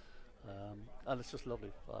 And it's just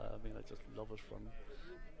lovely. I just love it from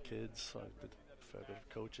kids. I did a fair bit of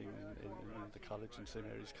coaching in the college, in St.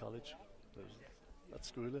 Mary's College. At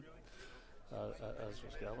schooling, as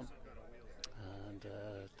was Gavin. And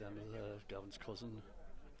then Gavin's cousin,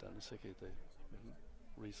 Dennis Hickey, the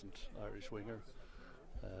recent Irish winger.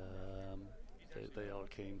 They all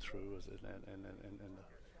came through as in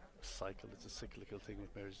a cycle. It's a cyclical thing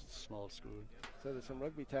with Mary's. It's a small school. So there's some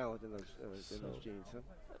rugby talent in those genes, huh?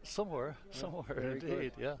 Somewhere indeed,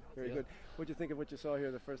 good. Yeah. Very good. What do you think of what you saw here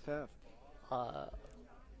in the first half?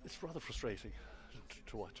 It's rather frustrating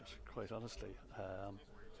to watch it, quite honestly.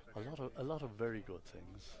 A lot of very good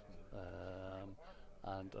things.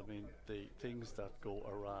 And I mean, the things that go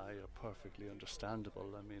awry are perfectly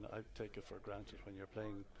understandable. I mean, I take it for granted when you're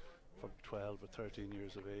playing from 12 or 13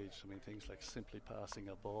 years of age. I mean, things like simply passing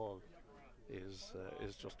a ball is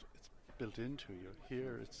just, it's built into you.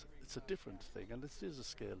 Here, it's a different thing, and it is a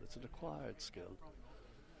skill. It's an acquired skill.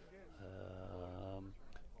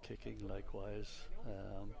 Kicking, likewise,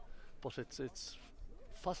 but it's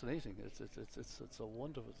fascinating. It's a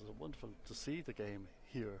wonderful to see the game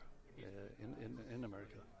here in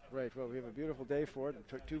America. Right. Well, we have a beautiful day for it.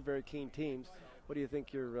 Two very keen teams. What do you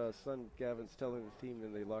think your son Gavin's telling the team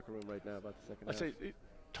in the locker room right now about the second half? I say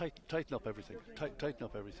tighten up everything. Tighten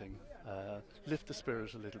up everything. Lift the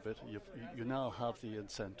spirit a little bit. You now have the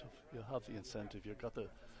incentive. You've got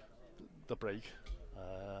the break.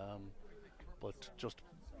 But just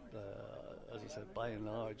as I said, by and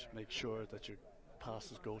large, make sure that your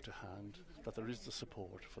passes go to hand, that there is the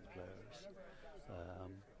support for the players,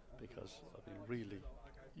 because I mean, really,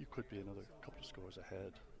 you could be another couple of scores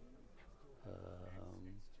ahead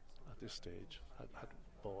at this stage had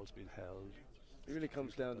balls been held. It really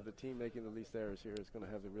comes down to the team making the least errors here is going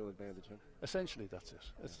to have the real advantage. Huh? Essentially, that's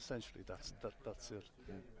it. It's essentially that's it.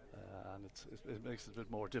 Yeah. And it makes it a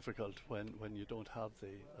bit more difficult when you don't have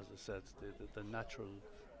as I said, the natural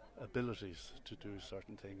abilities to do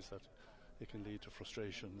certain things, that it can lead to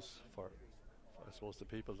frustrations for I suppose the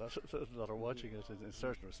people that are watching it in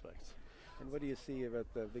certain respects. And what do you see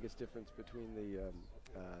about the biggest difference between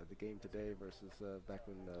the game today versus back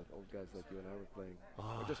when old guys like you and I were playing?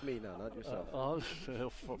 Or just me now, not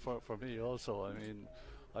yourself. For me also. I mean,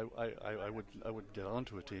 I would get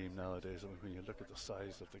onto a team nowadays. I mean, when you look at the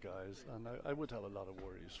size of the guys, and I would have a lot of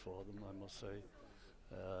worries for them, I must say.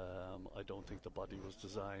 I don't think the body was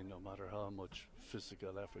designed, no matter how much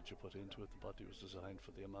physical effort you put into it, the body was designed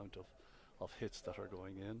for the amount of hits that are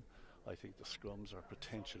going in. I think the scrums are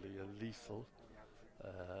potentially a lethal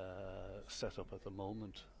setup at the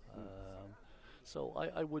moment. So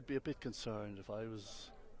I would be a bit concerned if I was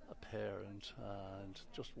a parent and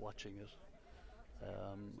just watching it.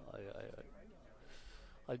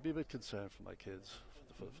 I'd be a bit concerned for my kids,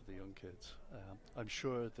 for the young kids. I'm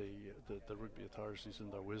sure the rugby authorities in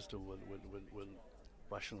their wisdom will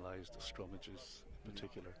rationalise the scrummages in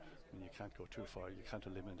particular. I mean, you can't go too far, you can't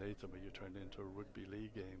eliminate them or you turn it into a rugby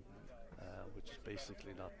league game, which is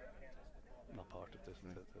basically not part of this.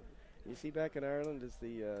 You see, back in Ireland, is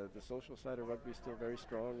the social side of rugby still very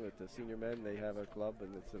strong? With the senior men, they have a club,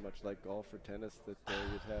 and it's much like golf or tennis that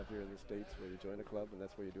you'd have here in the States, where you join a club, and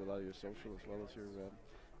that's where you do a lot of your social as well as your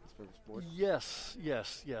for the sport. Yes.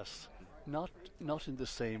 Not in the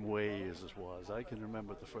same way as it was. I can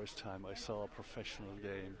remember the first time I saw a professional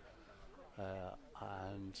game,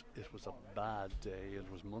 and it was a bad day. It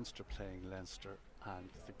was Munster playing Leinster, and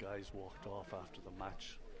the guys walked off after the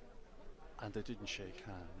match, and they didn't shake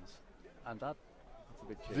hands. And that's a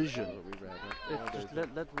big vision, we read,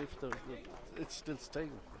 it's still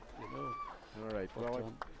staying, you know. All right. But,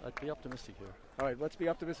 well, I'd be optimistic here. All right, let's be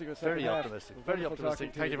optimistic. Very optimistic. Very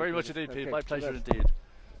optimistic. Thank you very much indeed, Pete. My pleasure indeed.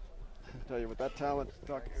 I tell you, with that talent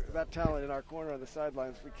in our corner on the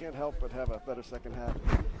sidelines, we can't help but have a better second half.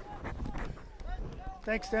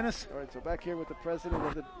 Thanks, Dennis. All right, so back here with the president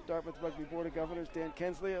of the Dartmouth Rugby Board of Governors, Dan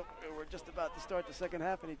Kensley. We're just about to start the second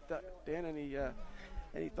half. Dan, any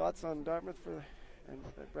Any thoughts on Dartmouth and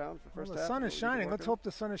Brown for first Well, half? the sun is shining. Let's on? hope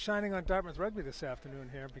the sun is shining on Dartmouth Rugby this afternoon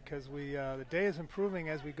here, because the day is improving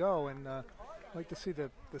as we go, and I'd like to see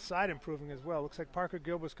the side improving as well. Looks like Parker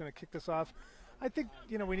Gilbert's going to kick this off. I think,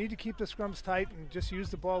 we need to keep the scrums tight and just use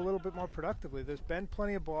the ball a little bit more productively. There's been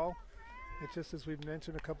plenty of ball. It's just, as we've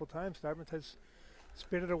mentioned a couple times, Dartmouth has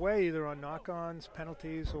spit it away either on knock-ons,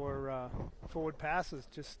 penalties, or forward passes,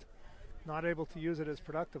 just not able to use it as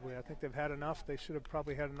productively. I think they've had enough. They should have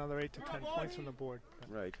probably had another 8 to 10 points on the board.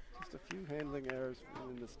 Right. Just a few handling errors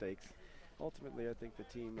and mistakes. Ultimately, I think the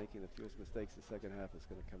team making the fewest mistakes in the second half is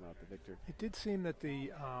going to come out the victor. It did seem that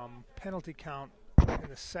the penalty count in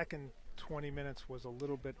the second 20 minutes was a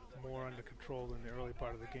little bit more under control than the early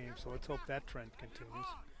part of the game, so let's hope that trend continues.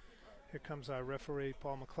 Here comes our referee,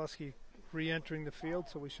 Paul McCluskey, re-entering the field,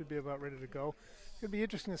 so we should be about ready to go. It's going to be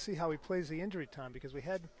interesting to see how he plays the injury time, because we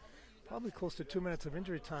had probably close to 2 minutes of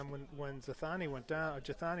injury time when Jathani went down,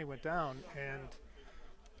 and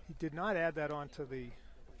he did not add that on to the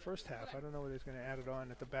first half. I don't know whether he's going to add it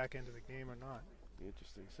on at the back end of the game or not.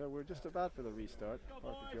 Interesting. So we're just about for the restart.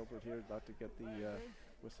 Parker Gilbert here about to get the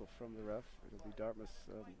whistle from the ref. It'll be Dartmouth's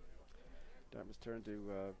turn to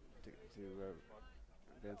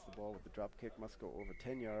advance the ball with the drop kick. Must go over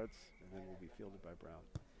 10 yards, and then will be fielded by Brown.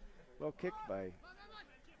 Well kicked by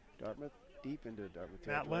Dartmouth, deep into Dartmouth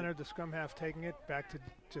territory. Matt Leonard, the scrum half, taking it back to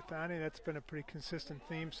Jathani. That's been a pretty consistent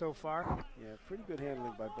theme so far. Yeah, pretty good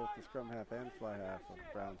handling by both the scrum half and fly half of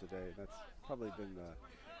Brown today. That's probably been the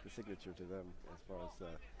signature to them as far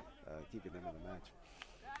as keeping them in the match.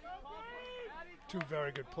 Two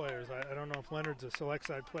very good players. I don't know if Leonard's a select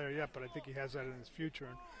side player yet, but I think he has that in his future.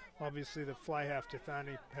 And obviously the fly half,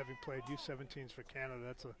 Jathani, having played U17s for Canada,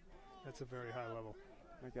 that's a very high level.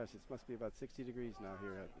 My gosh, it must be about 60 degrees now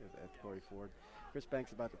here at Corey Ford. Chris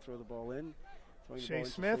Banks about to throw the ball in. Shea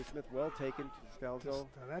Smith. Shea Smith, well taken to Scalzo.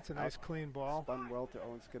 That's a nice clean ball. Spun well to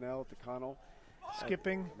Owen Scannell, to Connell.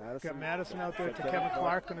 Skipping. Madison. Got Madison out there to Kevin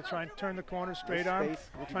Clark. Going to try and turn the corner, straight arm.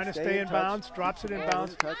 Trying to stay stay in in bounds. Drops it in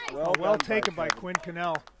bounds. Well taken by Quinn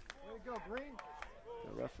Cannell.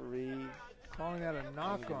 The referee calling that a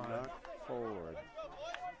knock on. Knock forward.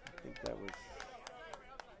 I think that was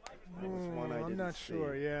one I didn't I'm not see.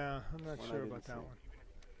 sure. Yeah, I'm not sure about that one.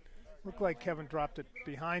 Looked like Kevin dropped it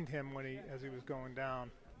behind him as he was going down.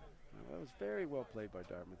 Well, that was very well played by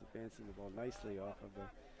Dartmouth, advancing the ball nicely off of the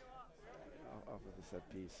set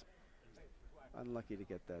piece. Unlucky to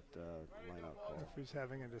get that line-out call. Referee's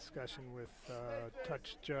having a discussion with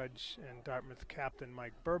touch judge and Dartmouth captain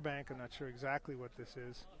Mike Burbank. I'm not sure exactly what this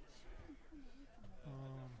is.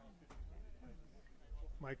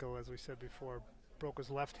 Michael, as we said before, broke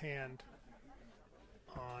his left hand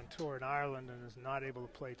on tour in Ireland and is not able to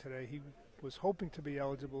play today. He was hoping to be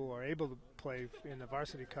eligible or able to play in the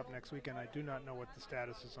Varsity Cup next weekend. I do not know what the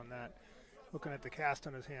status is on that. Looking at the cast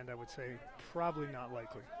on his hand, I would say probably not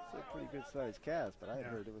likely. It's a pretty good sized cast, but I had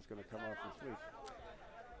heard it was going to come off this week.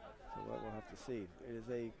 So we'll have to see. It is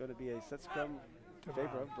going to be a set scrum in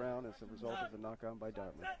favor of Brown as a result of the knock-on by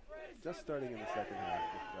Dartmouth. Just starting in the second half,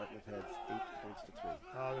 Dartmouth has 8 points to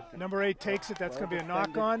 3. Number 8 takes it. That's going to be a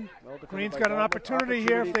knock-on. Well Green's got an opportunity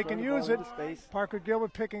here if they can use it. Space. Parker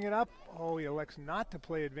Gilbert picking it up. Oh, he elects not to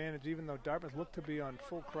play advantage, even though Dartmouth looked to be on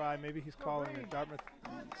full cry. Maybe he's calling it Dartmouth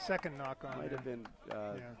second knock-on. Might have been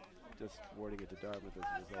just warding it to Dartmouth as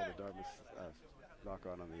a result of Dartmouth's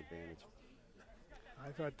knock-on on the advantage.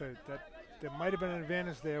 I thought that there might have been an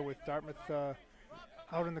advantage there with Dartmouth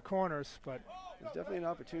out in the corners, but there's definitely an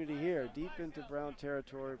opportunity here, deep into Brown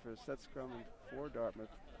territory for a set scrum for Dartmouth.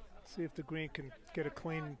 See if the Green can get a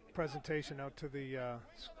clean presentation out to the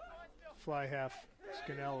fly half.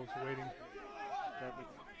 Scannell is waiting. Dartmouth.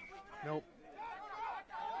 Nope.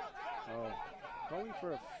 Oh, calling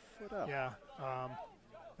for a foot up. Yeah,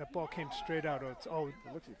 that ball came straight out. It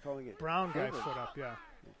looks like calling it Brown guy foot up, yeah.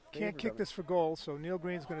 Can't kick this for goal, so Neil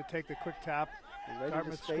Green's going to take the quick tap.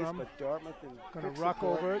 Dartmouth scrum. But Dartmouth going to ruck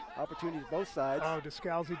over it. Opportunities both sides. Oh,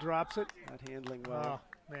 Descalzi drops it. Not handling well.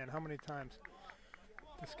 Oh, man, how many times?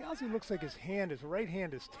 Descalzi looks like his right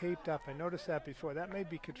hand is taped up. I noticed that before. That may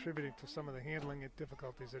be contributing to some of the handling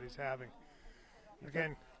difficulties that he's having.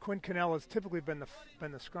 Again, Quinn Cannell has typically been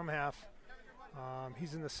the scrum half.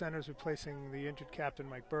 He's in the centers replacing the injured captain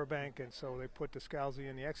Mike Burbank, and so they put Descalzi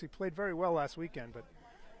in. He actually played very well last weekend, but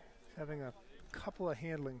he's having a couple of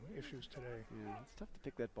handling issues today. Yeah, it's tough to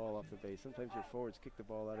pick that ball off the base. Sometimes your forwards kick the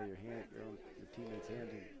ball out of your teammate's hand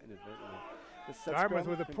inadvertently. Dartmouth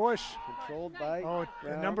with a push. Controlled by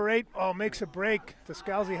Brown. Number 8. Oh, makes a break.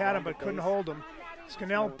 Descalzi had him but couldn't hold him.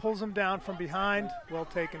 Scannell pulls him down from behind. Well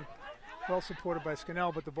taken. Well supported by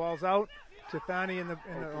Scannell, but the ball's out. Jethani in the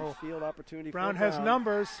field opportunity. Brown for has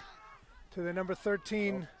numbers to the number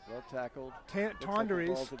 13. Well tackled.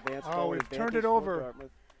 Tonderies. Oh, we've turned it over.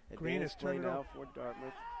 Green has turned it now over. for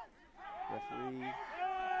Dartmouth. Referee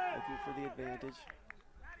looking for the advantage.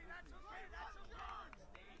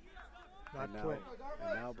 Not play.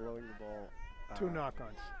 And now blowing the ball. 2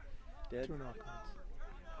 knock-ons. Dead. 2 knock-ons.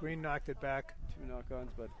 Green knocked it back. 2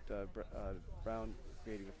 knock-ons, but Brown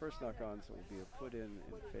creating the first knock-on, so it will be a put-in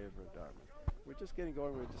favor of Dartmouth. We're just getting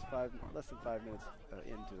going. We're just less than 5 minutes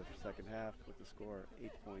into the second half with the score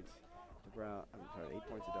 8 points to Brown. 8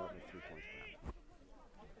 points to Dartmouth, 3 points to Brown.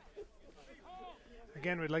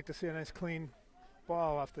 Again, we'd like to see a nice clean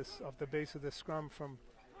ball off the base of this scrum from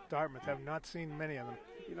Dartmouth. Have not seen many of them.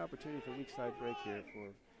 An opportunity for weak side break here for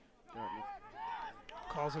Dartmouth.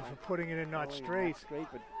 Calls it for putting it in not straight.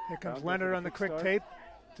 But here comes Leonard on the quick tape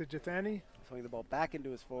to Jethani. Swing the ball back into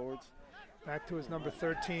his forwards. Back to his number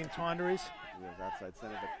 13, Tonderies. Outside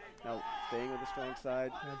center, but now staying with the strong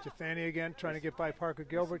side. And Jethani again trying to get by Parker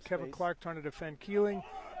Gilbert. Kevin Clark trying to defend Keeling.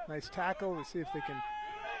 Nice tackle. Let's see if they can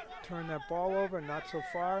turn that ball over. Not so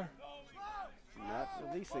far. Not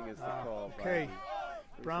releasing is the call. Okay.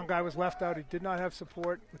 Brown guy was left out. He did not have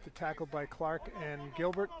support with the tackle by Clark and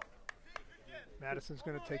Gilbert. Madison's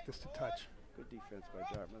going to take this to touch. Good defense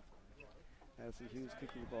by Dartmouth. Madison Hughes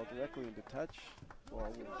kicking the ball directly into touch.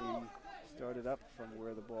 Ball will be started up from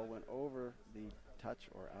where the ball went over the touch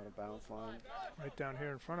or out of bounds line. Right down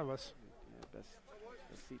here in front of us. Yeah, best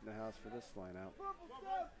seat in the house for this line out.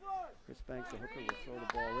 Chris Banks, the hooker, will throw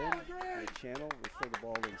the ball in the channel. Will throw the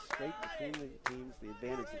ball in straight between the teams. The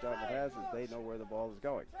advantage that Dartmouth has is they know where the ball is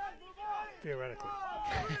going. Theoretically.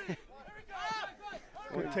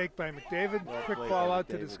 Good take by McDavid. Well Quick played ball by out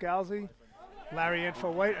to McDavid. Descalzi. Larry in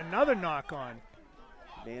for White. Another knock on.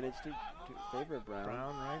 Advantage to favor of Brown.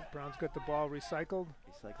 Right. Brown's got the ball recycled.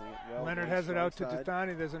 Recycling it well. Leonard has it out to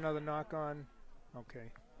Jethani. There's another knock on.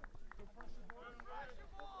 Okay.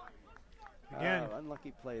 Again.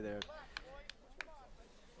 Unlucky play there.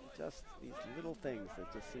 Just these little things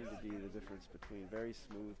that just seem to be the difference between very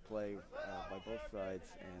smooth play by both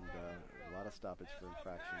sides and a lot of stoppage for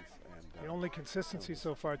infractions. And the only consistency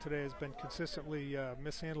so far today has been consistently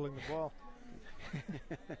mishandling the ball.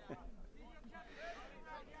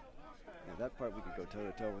 Yeah, that part we could go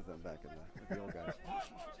toe-to-toe with them back in the old guys.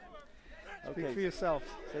 Speak for yourself.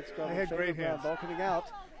 They had great hands. Ball coming out.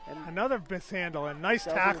 And another mishandle. A nice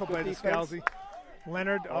tackle by Descalzi.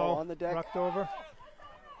 Leonard, on the deck. rucked over.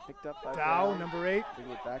 Picked up by Dow, Brown. number 8.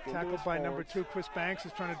 Tackled by number 2, Chris Banks,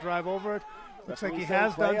 is trying to drive over it. Looks like he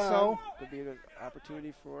has done so. Could be an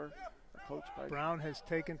opportunity for a coach by Brown has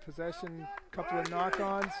taken possession. Couple of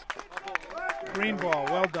knock-ons. Green ball,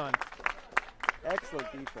 well done.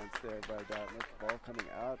 Excellent defense there by Dartmouth. Ball coming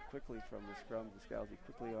out quickly from the scrum. Descalzi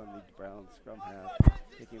quickly on the Brown scrum half,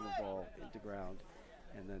 taking the ball into ground.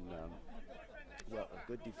 And then, a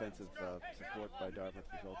good defensive support by Dartmouth,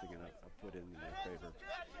 resulting in a put in their favor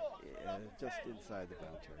just inside the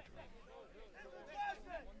Brown territory.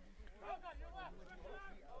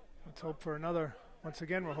 Let's hope for another. Once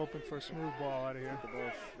again, we're hoping for a smooth ball out of here. The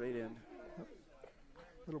ball straight in.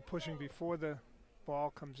 Little pushing before the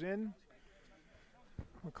ball comes in.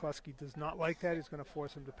 McCluskey does not like that. He's going to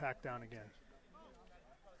force him to pack down again.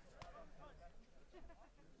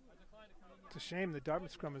 It's a shame the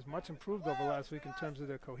Dartmouth scrum is much improved over last week in terms of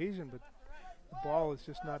their cohesion, but the ball is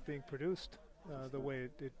just not being produced the way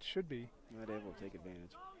it should be. Not able to take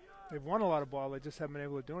advantage. They've won a lot of ball. They just haven't been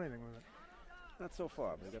able to do anything with it. Not so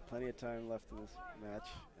far, but they've got plenty of time left in this match,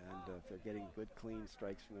 and if they're getting good, clean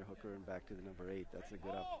strikes from their hooker and back to the number 8, that's a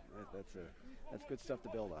good that's good stuff to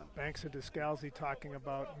build on. Banks and Descalzi talking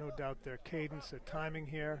about, no doubt, their cadence, their timing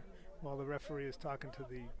here, while the referee is talking to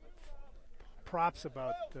the props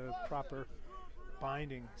about the proper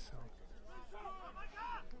binding. So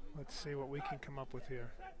let's see what we can come up with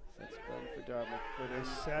here. Set scrum for Dartmouth. Put in,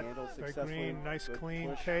 set handled by successfully. Green, nice Good clean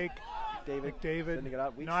push. take. McDavid,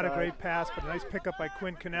 not a great pass, but a nice pickup by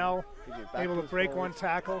Quinn Cannell. Able to break one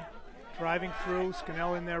tackle, driving through.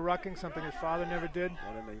 Scannell in there rucking, something his father never did.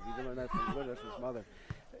 He learned that from his mother.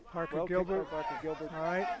 Parker Gilbert. All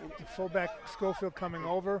right, the fullback Schofield coming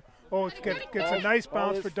over. Oh, it gets a nice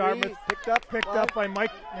bounce for Dartmouth. Picked up by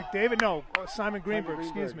Mike McDavid. No, Simon Greenberg,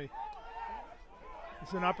 excuse me.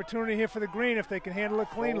 It's an opportunity here for the Green if they can handle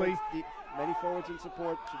it cleanly. Many forwards in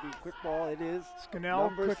support. Should be quick ball. It is.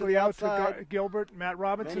 Scannell quickly out to Gilbert. Matt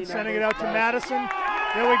Robinson sending it out to Madison.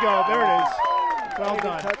 There we go. There it is. Well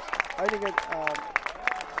done. Finding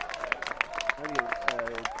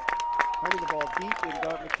the ball deep in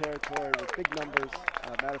Dartmouth territory with big numbers.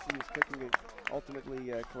 Madison was kicking it,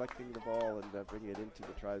 ultimately collecting the ball and bringing it into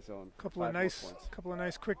the try zone. Couple of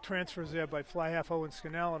nice quick transfers there by fly half Owen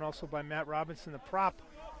Scannell and also by Matt Robinson, the prop,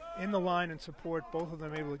 in the line and support. Both of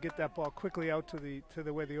them able to get that ball quickly out to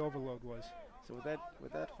the where the overload was. So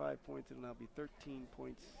with that 5 points, it'll now be 13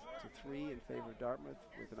 points to 3 in favor of Dartmouth,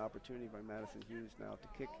 with an opportunity by Madison Hughes now to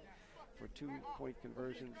kick for 2-point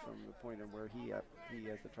conversion from the point where he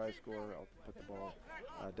as the try scorer, I'll put the ball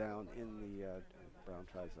down in the Brown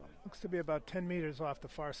try zone. Looks to be about 10 meters off the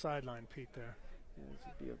far sideline, Pete, there.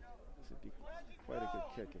 Yeah, this would be quite a good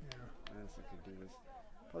kick if Madison can do this.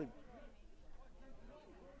 Probably.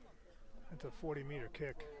 That's a 40-meter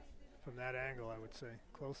kick from that angle, I would say,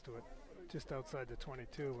 close to it. Just outside the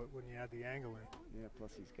 22, but when you add the angle in. Yeah,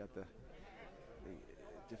 plus he's got the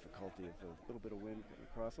difficulty of a little bit of wind coming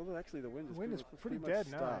across. Although actually the wind is pretty dead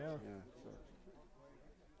much now. stopped. Yeah. So.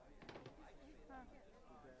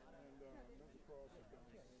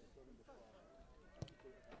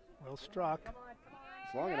 Well struck.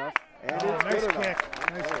 It's long enough. And it's nice good kick.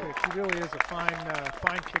 enough. Nice kick. He really is a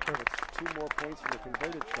fine kicker. It's 2 more points from the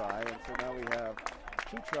converted try, and so now we have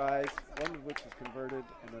 2 tries, one of which is converted,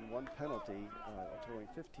 and then 1 penalty, totaling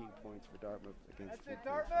 15 points for Dartmouth against 3 points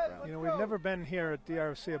for Brown. You know, we've never been here at the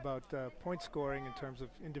RFC about point scoring in terms of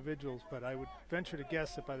individuals, but I would venture to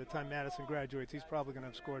guess that by the time Madison graduates, he's probably going to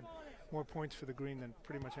have scored more points for the Green than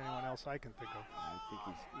pretty much anyone else I can think of. I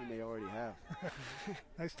think he may already have.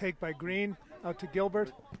 Nice take by Green, out to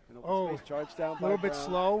Gilbert. Charge down a little bit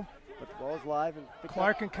slow. But the ball is live and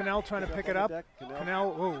Clark and Cannell trying to pick it up.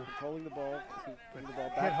 Cannell, controlling the ball, bring the ball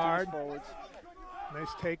back hit hard. To his forwards. Nice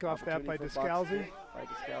take off that by Descalzi.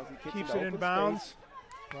 Keeps it in bounds.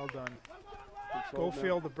 Well done.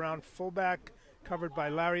 Gofield, the Brown fullback, covered by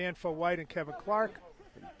Larry Enfo White and Kevin Clark.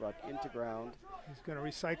 And brought into ground. He's going to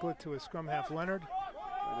recycle it to his scrum half Leonard.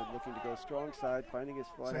 Leonard looking to go strong side, finding his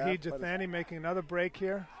fly half. Zahid Jathani making another break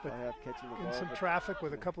here. But catching the ball, in some traffic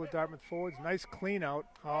with a couple of Dartmouth forwards. Nice clean out.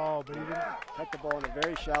 Oh, but he didn't. Cut the ball in a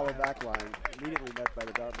very shallow back line. Immediately met by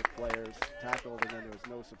the Dartmouth players. Tackled, and then there was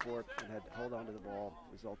no support and had to hold on to the ball,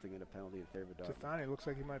 resulting in a penalty in favor of Dartmouth. Jathani looks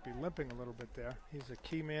like he might be limping a little bit there. He's a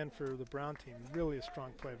key man for the Brown team. Really a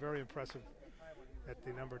strong play. Very impressive at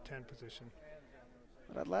the number 10 position.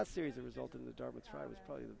 That last series that resulted in the Dartmouth try was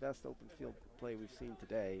probably the best open field play we've seen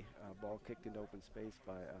today. Ball kicked into open space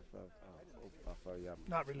by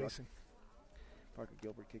not releasing. Parker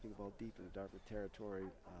Gilbert kicking the ball deep in the Dartmouth territory.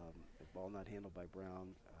 The ball not handled by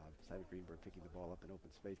Brown. Simon Greenberg picking the ball up in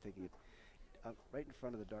open space, taking it right in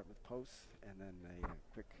front of the Dartmouth posts, and then a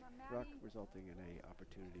quick ruck resulting in an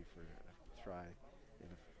opportunity for a try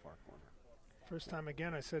in the far corner. First time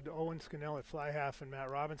again, I said Owen Scannell at fly half and Matt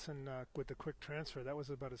Robinson with the quick transfer. That was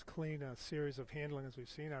about as clean a series of handling as we've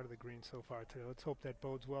seen out of the Green so far today. Let's hope that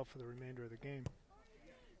bodes well for the remainder of the game.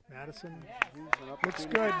 Madison looks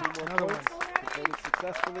good. Another one. Completed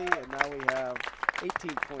successfully, and now we have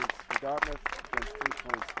 18 points for Dartmouth against 3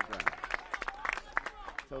 points for Brown.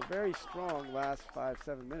 So very strong last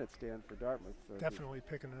 5-7 minutes, Dan, for Dartmouth. Definitely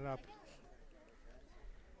picking it up.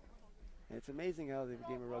 It's amazing how the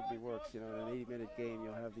game of rugby works. You know, in an 80-minute game,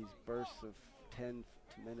 you'll have these bursts of 10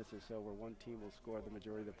 minutes or so where one team will score the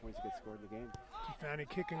majority of the points that get scored in the game. Fanny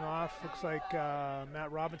kicking off. Looks like Matt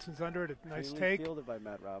Robinson's under it. A nice take. Fielded by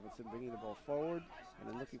Matt Robinson, bringing the ball forward and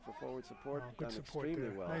then looking for forward support. Good support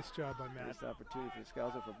extremely there. well. Nice job by Matt. Nice opportunity for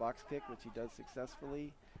Scalzo for box kick, which he does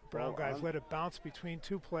successfully. Brown guys let it bounce between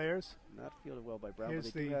 2 players. Not fielded well by Brown,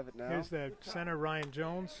 but they do have it now. Here's the center, Ryan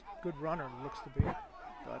Jones. Good runner, looks to be.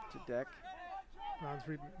 Brought to deck.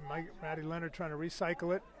 Matty Leonard trying to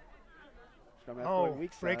recycle it.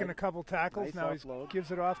 Breaking a couple tackles. Nice now offload. He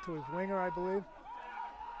gives it off to his winger, I believe.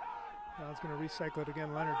 Now he's going to recycle it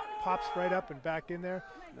again. Leonard pops right up and back in there.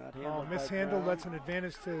 Mishandled. That's an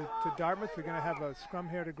advantage to Dartmouth. They're going to have a scrum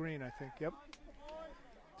here to Green, I think. Yep.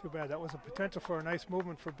 Too bad. That was a potential for a nice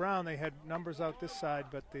movement for Brown. They had numbers out this side,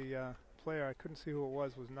 but the player, I couldn't see who it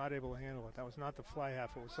was not able to handle it. That was not the fly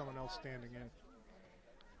half. It was someone else standing in.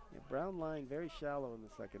 Yeah, Brown lying very shallow in the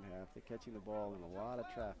second half. They're catching the ball in a lot of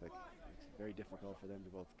traffic. It's very difficult for them to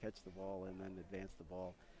both catch the ball and then advance the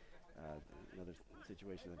ball. Another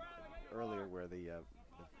situation earlier where the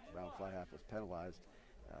Brown fly half was penalized.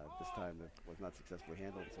 This time it was not successfully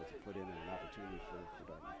handled, so it's put in an opportunity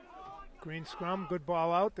for Dartmouth. Green scrum, good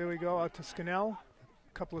ball out. There we go, out to Scannell.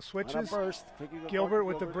 A couple of switches. Burst, Gilbert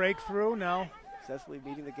with the breakthrough now. Successfully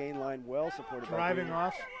meeting the gain line, well supported driving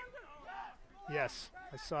off. Yes,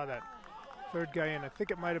 I saw that. Third guy in. I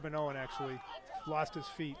think it might have been Owen, actually. Lost his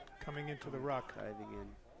feet coming into the ruck. Diving in.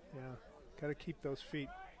 Yeah, got to keep those feet.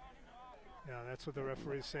 Yeah, that's what the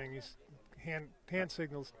referee is saying. hand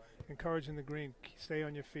signals encouraging the green. Stay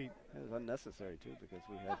on your feet. It was unnecessary, too, because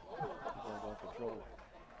we had ball control.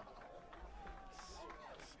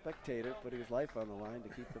 Spectator putting his life on the line to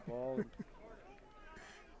keep the ball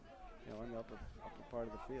on the upper part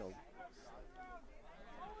of the field.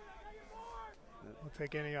 We'll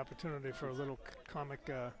take any opportunity for a little comic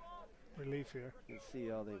relief here. You can see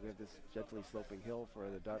we have this gently sloping hill for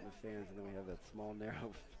the Dartmouth fans, and then we have that small,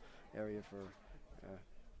 narrow area for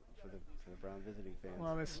the Brown visiting fans.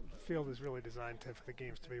 Well, this field is really designed for the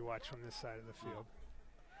games to be watched from this side of the field.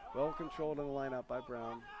 Well controlled on the line-out by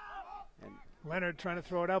Brown. And Leonard trying to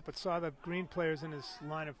throw it out, but saw the green players in his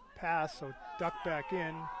line of pass, so ducked back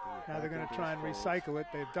in. Now they're going to try and recycle it.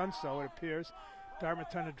 They've done so, it appears.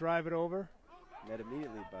 Dartmouth trying to drive it over. Met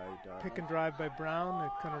immediately by Dartmouth. Pick and drive by Brown.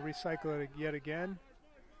 They're going to recycle it yet again.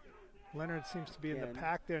 Leonard seems to be in the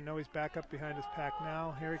pack there. No, he's back up behind his pack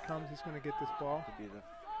now. Here he comes. He's going to get this ball. Could be the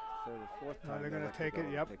third or fourth time. They're going to take it.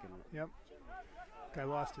 Yep. Guy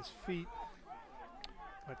lost his feet,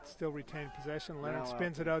 but still retained possession. Leonard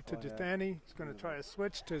spins it out to Jethani. He's going to try a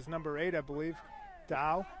switch to his number 8, I believe,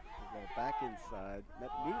 Dow. Back inside, met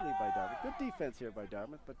immediately by Dartmouth. Good defense here by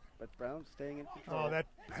Dartmouth, but Brown staying in control. Oh, that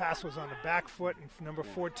pass was on the back foot, and number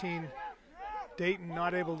 14, Dayton,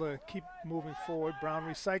 not able to keep moving forward. Brown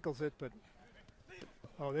recycles it, but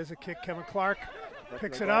there's a kick. Kevin Clark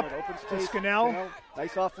picks it up to Scannell.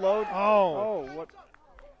 Nice offload. Oh, what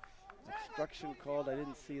obstruction called? I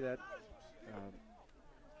didn't see that.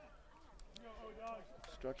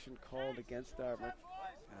 Obstruction called against Dartmouth.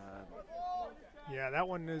 Yeah, that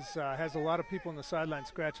one has a lot of people on the sideline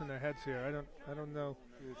scratching their heads here. I don't know.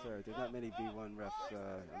 Sorry, there's not many B1 refs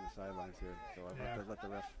on the sidelines here, so I have to let the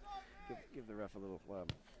ref give the ref a little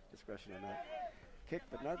discretion on that. Kick,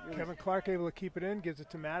 but not really. Kevin Clark able to keep it in, gives it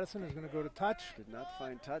to Madison, who's going to go to touch. Did not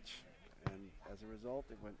find touch, and as a result,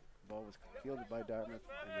 the ball was fielded by Dartmouth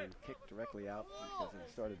and then kicked directly out because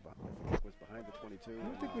it started. The kick was behind the 22. I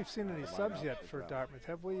don't think we've seen any subs yet for Dartmouth,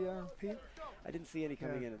 have we, Pete? I didn't see any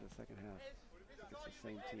coming in at the second half. I think it's the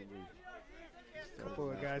same team. A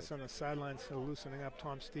couple of guys on the sidelines loosening up.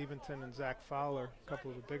 Tom Stevenson and Zach Fowler, a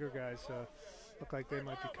couple of the bigger guys, look like they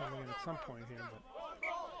might be coming in at some point here. But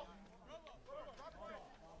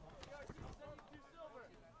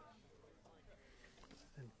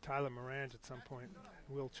and Tyler Morange at some point.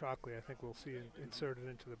 Will Chalkley, I think we'll see inserted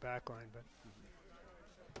into the back line. But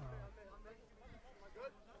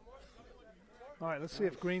all right, let's see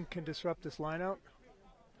if Green can disrupt this line out.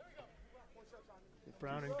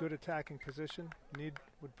 Brown in good attacking position.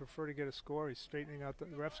 Would prefer to get a score. He's straightening out the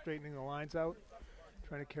ref, straightening the lines out,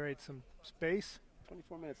 trying to create some space.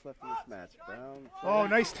 24 minutes left in this match. Brown. Oh,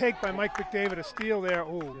 nice take by Mike McDavid. A steal there.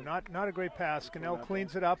 Oh, not a great pass. Cannell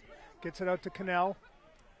cleans it up, gets it out to Cannell,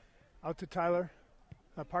 out to Tyler.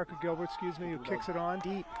 Parker Gilbert, excuse me, who kicks it on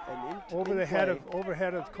deep and over the head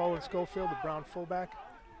of Colin Schofield, the Brown fullback.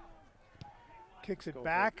 Kicks it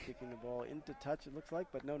back. Kicking the ball into touch, it looks like,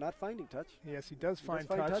 but no, not finding touch. Yes, he does find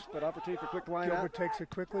touch. But opportunity for quick line Gilbert takes it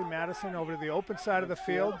quickly. Madison over to the open side of the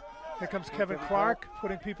field. Here comes Kevin Clark,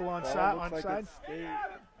 putting people onside.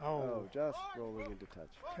 Oh, just rolling into touch.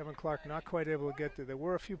 Kevin Clark not quite able to get there. There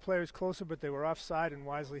were a few players closer, but they were offside and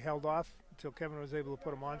wisely held off until Kevin was able to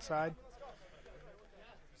put them onside.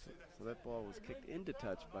 So that ball was kicked into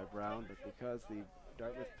touch by Brown, but because the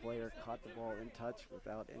Dartmouth player caught the ball in touch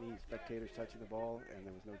without any spectators touching the ball, and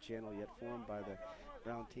there was no channel yet formed by the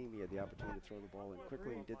Brown team, he had the opportunity to throw the ball in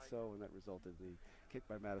quickly and did so, and that resulted in the kick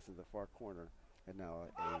by Madison to the far corner, and now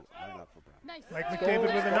a line-out for Brown. Nice. Mike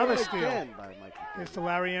McDavid with another steal. Here's to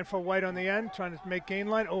Larry Anfo White on the end, trying to make gain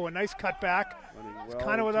line. Oh, a nice cut back. It's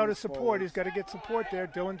kind of without his support. Forwards. He's got to get support there.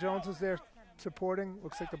 Dylan Jones is there supporting.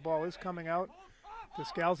 Looks like the ball is coming out.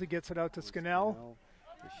 Descalzi gets it out to Scannell.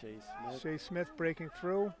 Shea Smith breaking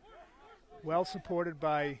through. Well supported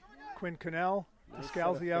by Quinn Cannell.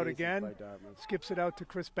 Descalzi out again. Skips it out to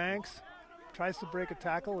Chris Banks. Tries to break a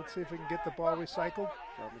tackle. Let's see if we can get the ball recycled.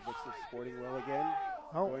 Dartmouth looks like sporting well again.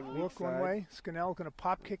 Oh, look one way. Scannell going to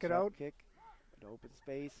pop kick it out. Kick. Open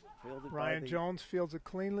space. Ryan Jones fields it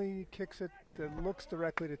cleanly. Kicks it. That looks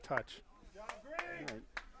directly to touch. Right.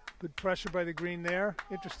 Good pressure by the green there.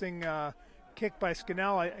 Interesting kick by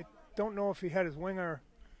Scannell. I don't know if he had his winger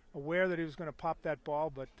aware that he was going to pop that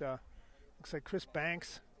ball, but looks like Chris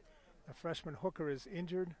Banks, a freshman hooker, is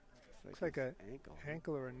injured. Looks like an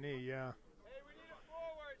ankle or a knee, yeah.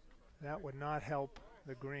 That would not help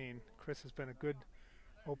the green. Chris has been a good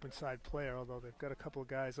open side player, although they've got a couple of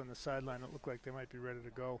guys on the sideline that look like they might be ready to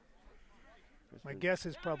go. My guess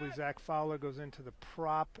is probably Zach Fowler goes into the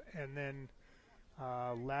prop, and then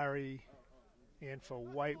Larry Anfo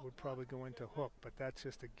White would probably go into hook, but that's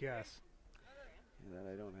just a guess. And then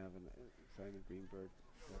I don't have Simon Greenberg.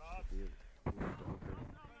 That's the field.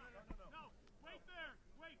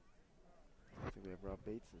 I think we have Rob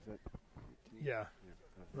Bates. Is that? Yeah.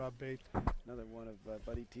 Rob Bates. Another one of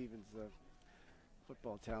Buddy Teven's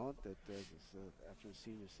football talent that after his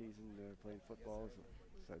senior season playing football,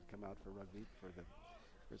 decided to come out for rugby for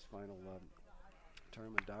his final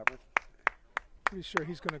term in Dartmouth. Pretty sure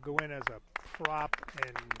he's going to go in as a prop,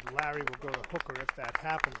 and Larry will go to hooker if that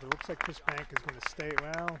happens. But it looks like Chris Bank is going to stay.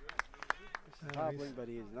 Well, he's hobbling, but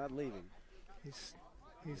he is not leaving.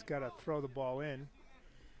 He's got to throw the ball in.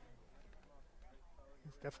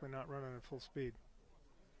 He's definitely not running at full speed.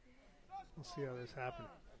 We'll see how this happens.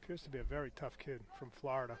 Appears to be a very tough kid from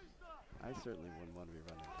Florida. I certainly wouldn't want to be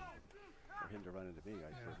running or him to run into me.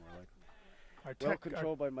 I certainly like him. Well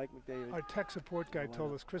controlled by Mike McDavid. Our tech support guy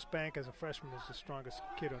told us Chris Bank, as a freshman, is the strongest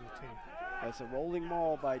kid on the team. That's a rolling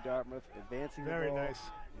maul by Dartmouth, advancing the ball. Very nice.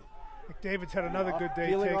 McDavid's had another good day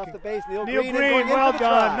peeling taking. Off the base. Neil Green, well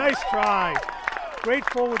done. Nice try. Great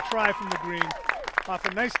forward try from the Green. Off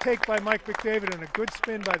a nice take by Mike McDavid and a good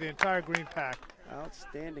spin by the entire Green pack.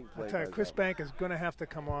 Outstanding play. I'll tell you, Chris Bank is going to have to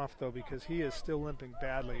come off, though, because he is still limping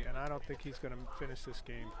badly, and I don't think he's going to finish this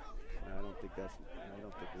game. No, I don't think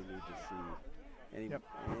we need to see anything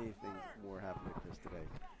more happen to Chris today.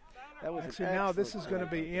 That was actually now this is going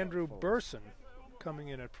to be Andrew Burson coming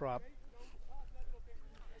in at prop.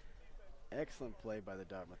 Excellent play by the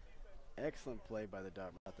Dartmouth. Excellent play by the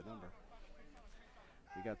Dartmouth at the number.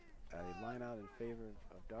 We got a line out in favor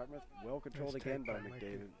of Dartmouth. Well controlled again by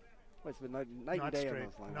McDavid. Well, it's been night and day on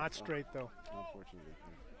those lines. Not straight, though. Unfortunately.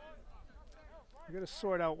 We've got to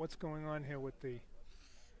sort out what's going on here with the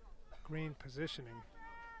Green positioning.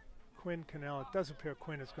 Quinn Cannell, it does appear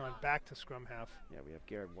Quinn has gone back to scrum half. Yeah, we have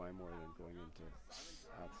Garrett Wymore then going into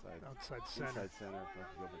outside center. Inside center,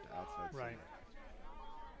 over to outside right. center.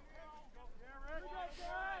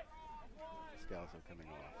 Scalzo coming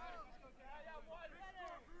off.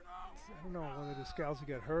 I don't know whether the Scalzo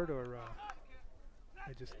got hurt or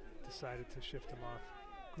I just decided to shift him off.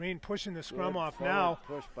 Green pushing the scrum off now.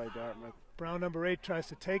 Push by Dartmouth. Brown number 8 tries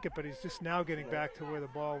to take it, but he's just now getting back to where the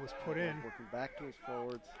ball was put in. Working back to his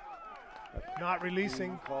forwards. Not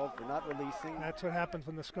releasing. Called for not releasing. That's what happens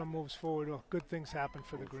when the scrum moves forward. Well, good things happen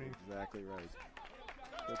for the Green. Exactly right.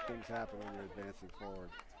 Good things happen when you're advancing forward.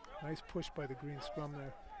 Nice push by the Green scrum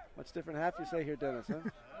there. Much different half you say here, Dennis, huh?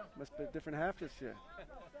 Must be a different half this year.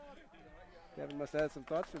 Gavin must have had some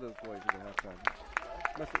thoughts for those boys at halftime.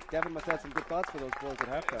 Gavin must have had some good thoughts for those boys at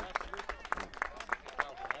halftime.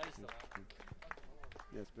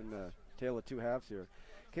 Yeah, it's been a tale of two halves here.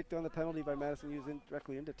 Kicked on the penalty by Madison Hughes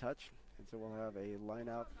directly into touch. And so we'll have a line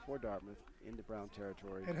out for Dartmouth into Brown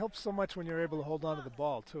territory. It helps so much when you're able to hold on to the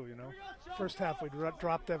ball, too, you know. First half, we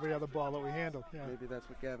dropped every other ball that we handled. Yeah. Maybe that's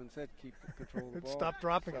what Gavin said, keep control of the ball. Stop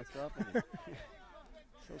dropping it.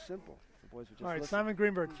 So simple. The boys were just all right, listening. Simon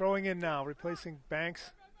Greenberg throwing in now, replacing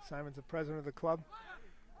Banks. Simon's the president of the club.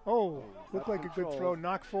 Oh, looked like a good throw.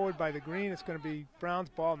 Knocked forward by the Green. It's going to be Brown's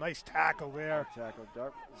ball. Nice tackle there. Tackle.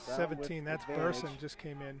 17, that's Burson, just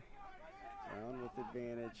came in. Brown with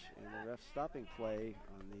advantage, and the ref stopping play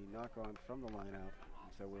on the knock-on from the line-out.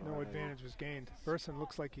 So no advantage was gained. Burson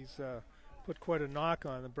looks like he's put quite a knock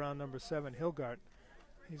on the Brown number 7, Hilgart.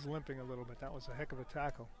 He's limping a little bit. That was a heck of a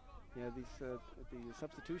tackle. Yeah, the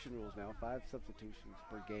substitution rules now, 5 substitutions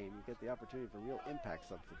per game. You get the opportunity for real impact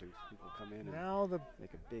substitutes. People come in now and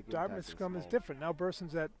make a big Dartmouth scrum is different. Now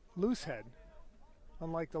Burson's at loose head,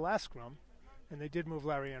 unlike the last scrum. And they did move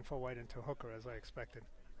Larry Anfo-White into hooker, as I expected.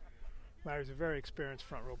 Larry's a very experienced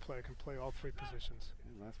front row player, can play all 3 positions.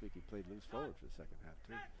 And last week he played loose forward for the second half,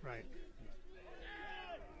 too. Right.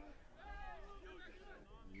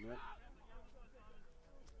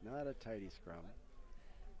 Not a tidy scrum.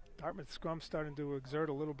 Dartmouth scrum starting to exert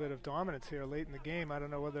a little bit of dominance here late in the game. I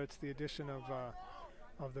don't know whether it's the addition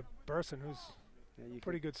of the Burson, who's a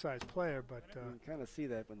pretty good-sized player, but you can kind of see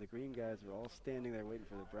that when the Green guys are all standing there waiting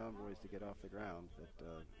for the Brown boys to get off the ground, that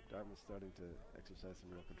Dartmouth's starting to exercise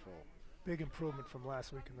some real control. Big improvement from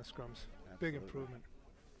last week in the scrums. Absolutely. Big improvement.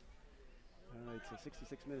 All right, so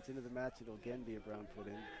 66 minutes into the match, it'll again be a Brown put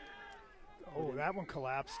in. Oh, that one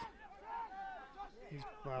collapsed.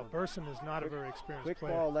 Burson is not a very experienced player.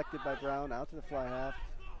 Quick ball elected by Brown out to the fly half.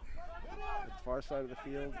 At the far side of the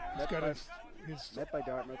field. Met by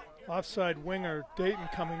Dartmouth. Offside winger Dayton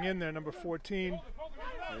coming in there, number 14.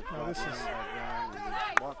 Now this is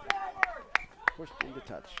pushed into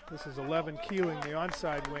touch. This is 11 Keeling, the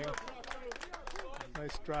onside wing.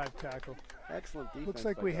 Nice drive tackle. Excellent defense. Looks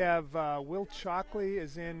like we have Will Chalkley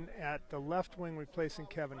is in at the left wing replacing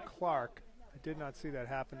Kevin Clark. I did not see that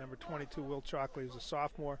happen. Number 22, Will Chalkley, is a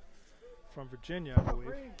sophomore. from Virginia, I believe.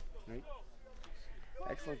 Right.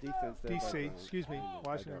 Excellent defense there. DC, excuse me,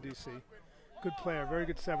 Washington, D.C. Good player, very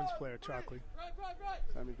good sevens player, Chalkley.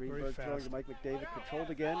 Simon Greenberg throwing to Mike McDavid, controlled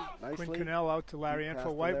again, nicely. Quinn Cannell out to Larry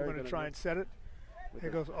Anfield White. We're going to try and set it. Here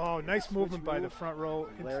goes, nice movement by the front row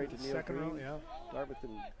into the second row. Yeah. Dartmouth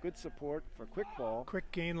in good support for quick ball. Quick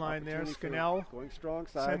gain line there. Scannell going strong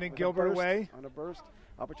side. Sending Gilbert away. On a burst.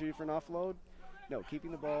 Opportunity for an offload. No,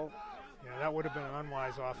 keeping the ball. Yeah, that would have been an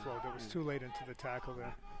unwise offload. It was too late into the tackle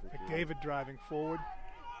there. McDavid driving forward.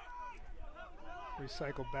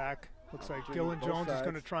 Recycle back. Looks like Dylan Jones is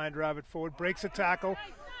going to try and drive it forward. Breaks a tackle.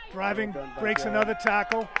 Driving, breaks another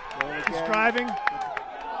tackle. He's driving.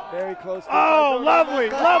 Very close. Oh, lovely,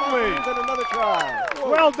 lovely. And another try.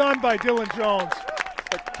 Whoa. Well done by Dylan Jones.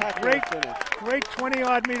 Spectacular finish. Great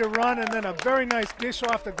 20-odd meter run, and then a very nice dish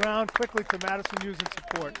off the ground quickly to Madison using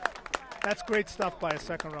support. That's great stuff by a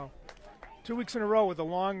second row. 2 weeks in a row with a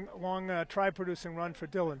long try-producing run for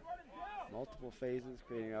Dylan. Multiple phases,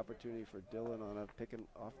 creating opportunity for Dylan on a pick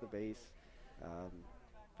off the base.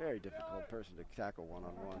 Very difficult person to tackle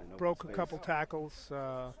one-on-one. Broke a couple tackles.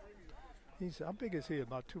 How big is he?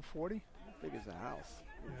 About 240? Big as a house.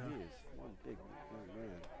 Yeah. He is one big young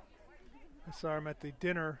man. I saw him at the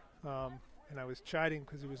dinner, and I was chiding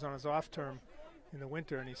because he was on his off term in the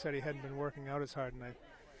winter, and he said he hadn't been working out as hard. And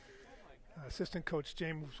assistant coach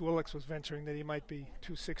James Willix was venturing that he might be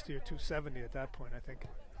 260 or 270 at that point, I think.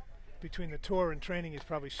 Between the tour and training, he's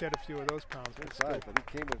probably shed a few of those pounds. But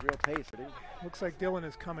he came with real pace. Looks like Dylan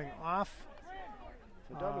is coming off.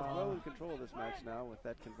 So Dartmouth well in control of this match now with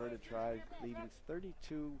that converted try, leading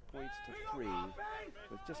 32 points to 3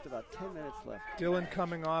 with just about 10 minutes left. Dylan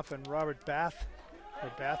coming off, and Robert Bath,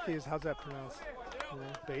 or Bathy, how's that pronounced?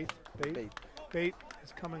 Bate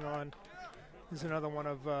is coming on. He's another one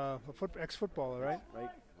of a ex-footballer, right? Right,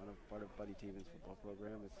 part of Buddy Teeman's football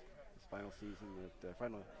program. It's his final season,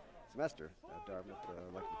 final semester at Dartmouth.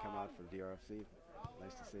 Lucky to come out for the RFC.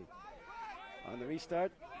 Nice to see. On the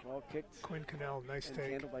restart, ball kicked. Quinn Cannell, nice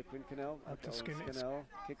take. Handled by Quinn Cannell. Up to Scannell,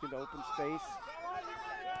 kicked into open space.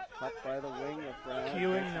 Caught by the wing of Brown.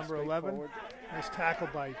 Keeling, number 11. Forward. Nice tackle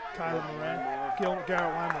by Tyler Moran.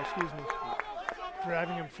 Garrett Weimer, excuse me.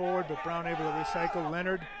 Driving him forward, but Brown able to recycle.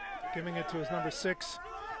 Leonard giving it to his number 6.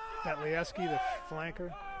 Matlieski, the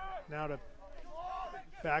flanker. Now to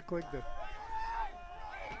Backlig,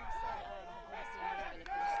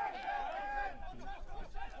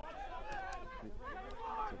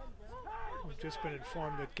 We've just been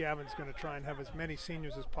informed that Gavin's going to try and have as many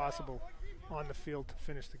seniors as possible on the field to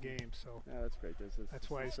finish the game. So yeah, that's great. That's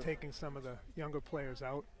why he's taking some of the younger players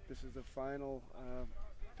out. This is the final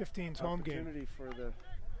 15's home game. Opportunity for the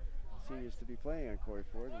seniors to be playing on Corey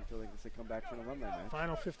Ford until they can come back for an alumni match.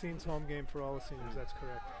 Final 15's home game for all the seniors. That's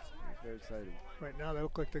correct. Very exciting. Right now they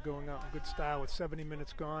look like they're going out in good style with 70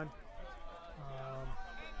 minutes gone.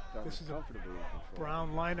 This is a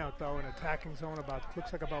Brown lineout though, an attacking zone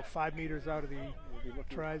looks like about 5 meters out of the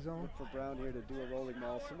try zone. Look for Brown here to do a rolling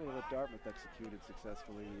maul, similar to what Dartmouth executed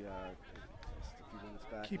successfully just a few minutes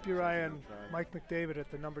back. Keep your eye on Mike McDavid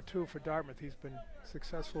at the number 2 for Dartmouth. He's been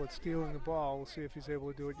successful at stealing the ball. We'll see if he's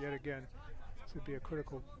able to do it yet again. This would be a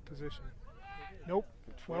critical position. Nope.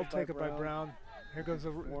 Well taken by Brown. Here goes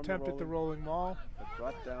the attempt at the rolling maul.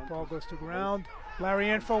 Ball goes to ground. Larry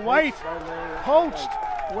Anfield White. Poached.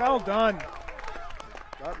 Well done.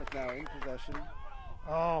 Dartmouth now in possession.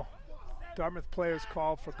 Oh, Dartmouth players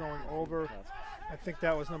called for going over. I think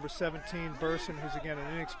that was number 17, Burson, who's again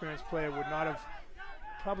an inexperienced player,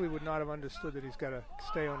 probably would not have understood that he's got to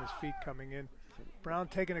stay on his feet coming in. Brown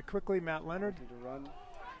taking it quickly. Matt Leonard. To run,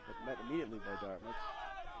 but met immediately by Dartmouth.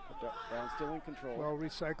 Brown still in control. Well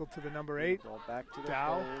recycled to the number 8. Ball back to the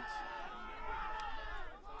Dow. forwards.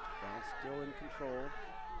 Brown still in control.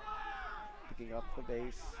 Picking up the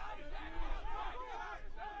base.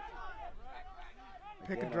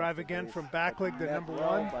 Pick and drive again from Backlig, the number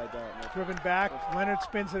 1. Driven back. Leonard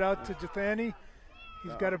spins it out to Jathani.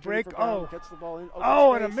 He's got a break. Gets the ball in.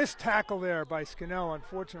 And a missed tackle there by Scannell,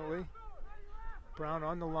 unfortunately. Brown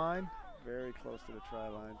on the line. Very close to the try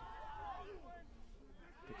line.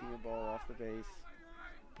 Picking the ball off the base.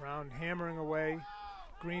 Brown hammering away.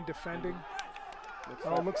 Green defending.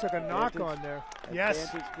 Looks like a knock on there.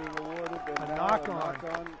 Yes. Being awarded, a knock on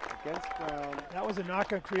against Brown. That was a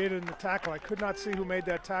knock on created in the tackle. I could not see who made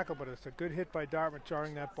that tackle, but it's a good hit by Dartmouth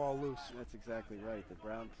jarring that ball loose. That's exactly right. The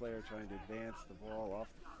Brown player trying to advance the ball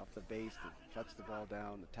off the base to touch the ball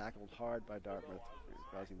down. Tackled hard by Dartmouth,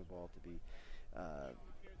 causing the ball to be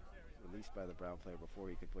released by the Brown player before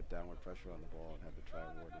he could put downward pressure on the ball and have the try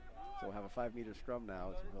awarded. So we'll have a 5-meter scrum now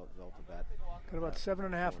as a result of that. Got about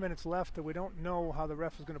 7.5 minutes left, and we don't know how the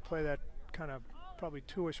ref is going to play that kind of probably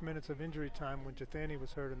 2-ish minutes of injury time when Jathani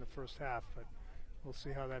was hurt in the first half, but we'll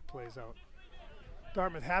see how that plays out.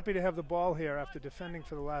 Dartmouth happy to have the ball here after defending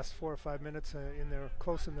for the last 4 or 5 minutes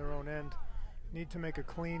close in their own end. Need to make a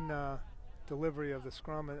clean delivery of the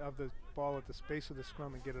scrum, of the ball at the base of the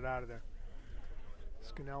scrum, and get it out of there.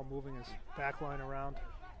 Scannell moving his back line around.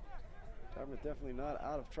 Dartmouth definitely not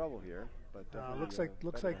out of trouble here, but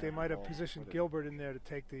looks like they might have positioned Gilbert in there to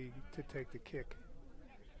take the kick.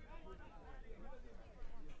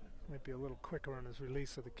 Might be a little quicker on his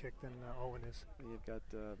release of the kick than Owen is. You've got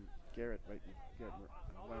Garrett right,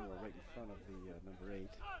 right in front of the number 8, and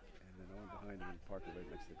then Owen behind him, and Parker right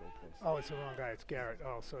next to the goalpost. Oh, it's the wrong guy. It's Garrett.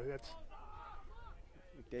 Oh, so that's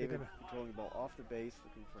McDavid controlling the ball off the base,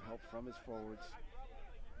 looking for help from his forwards.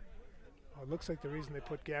 Oh, it looks like the reason they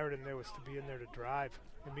put Garrett in there was to be in there to drive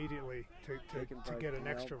immediately to get an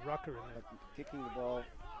extra rucker in there. Kicking the ball.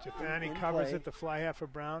 Jathani covers it, the fly half for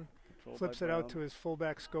Brown. Flips it out to his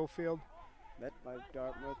fullback Schofield. Met by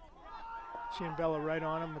Dartmouth. Ciambella right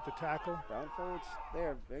on him with the tackle. Brown forwards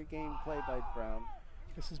there. Very game play by Brown.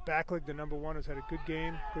 This is Backlig, the number 1, who's had a good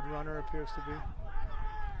game. Good runner appears to be.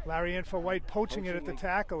 Larry in for White, poaching it at the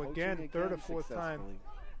tackle again, third or fourth time.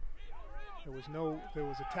 There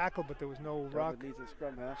was a tackle, but there was no ruck. Needs a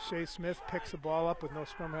scrum half. Shea Smith picks the ball up with no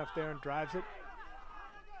scrum half there and drives it.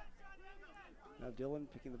 Now Dylan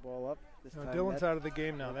picking the ball up. This time Dylan's out of the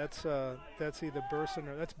game now. That's either Burson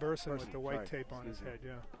or that's Burson with the white tape on his head.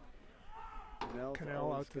 Yeah.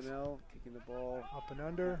 Cannell out to kicking the ball up and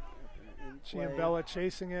under. Ciambella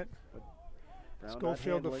chasing it.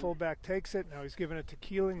 Schofield, the fullback, takes it. Now he's giving it to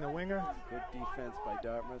Keeling, the winger. Good defense by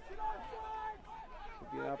Dartmouth.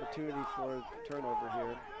 Could be an opportunity for a turnover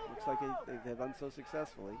here. Looks like they've done so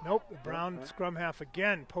successfully. Nope, Brown scrum half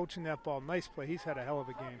again, poaching that ball. Nice play. He's had a hell of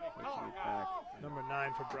a game. Number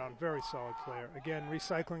 9 for Brown, very solid player. Again,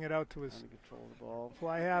 recycling it out to his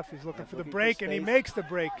fly half. He's looking for the break, and he makes the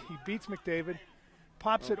break. He beats McDavid,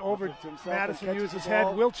 pops it over. Madison uses his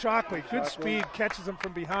head. Will Chalkley, good speed, catches him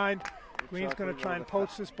from behind. Green's going to try and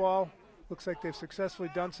poach this ball. Looks like they've successfully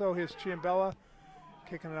done so. Here's Ciambella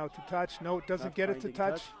kicking it out to touch. No, it doesn't get it to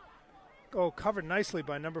touch. Oh, covered nicely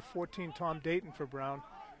by number 14, Tom Dayton for Brown.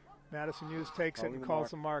 Madison Hughes takes it and calls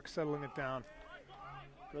the mark, settling it down.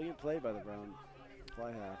 Brilliant play by the Brown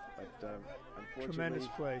fly half, but unfortunately, tremendous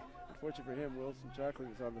play. Unfortunately for him, Wilson Chalkley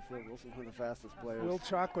was on the field. Wilson's one of the fastest players. Will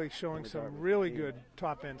Chalkley showing some really good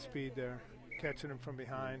top-end speed there, catching him from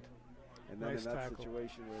behind. And then nice in that tackle.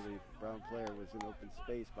 situation where the Brown player was in open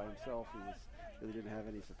space by himself, he really didn't have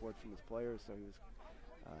any support from his players, so he was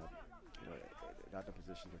not in a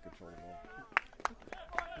position to control the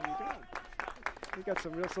ball. We got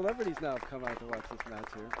some real celebrities now have come out to watch this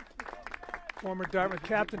match here. Former Dartmouth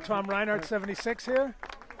captain Tom Reinhardt, 76 here.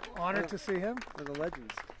 Honored to see him. One of the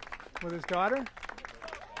legends. With his daughter,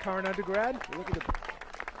 current undergrad. Look at the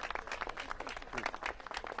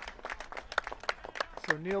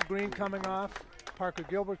So Neil Green coming off, Parker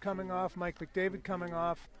Gilbert coming off, Mike McDavid coming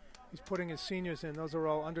off. He's putting his seniors in. Those are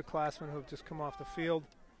all underclassmen who have just come off the field.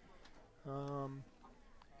 Let's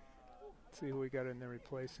see who we got in there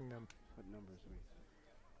replacing them. What numbers are we?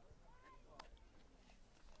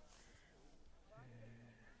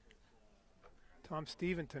 Tom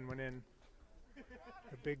Steventon went in.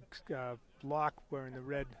 A big block wearing the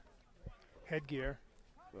red headgear.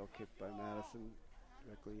 Well kicked by Madison.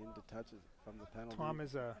 Directly into touches from the penalty. Tom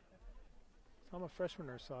is a freshman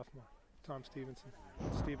or a sophomore? Tom Stevenson.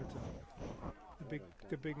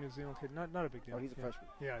 The big New Zealand kid. Not a big deal. Oh, he's a freshman.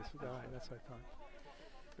 Yeah, that's what I thought.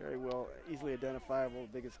 Very well, easily identifiable,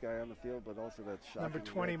 biggest guy on the field, but also that shot. Number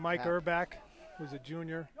 20, Mike Urbach, who's a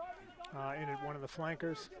junior, in at one of the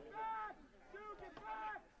flankers.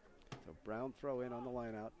 So Brown throw in on the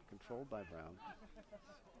line out, controlled by Brown.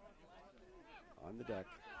 On the deck.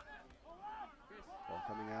 Ball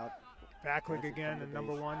coming out. Backlig again, and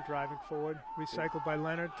number 1 driving forward. Recycled by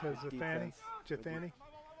Leonard to Jathani.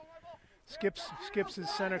 Skips his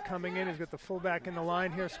center coming in. He's got the fullback in the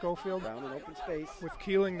line here, Schofield. Brown in open space. With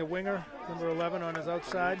Keeling, the winger, number 11 on his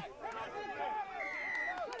outside.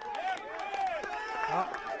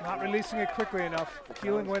 Not releasing it quickly enough.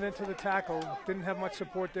 Keeling went into the tackle, didn't have much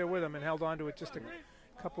support there with him, and held on to it just a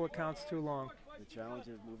couple of counts too long. The challenge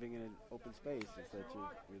of moving in an open space is that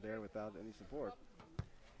you're there without any support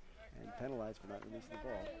and penalized for not releasing the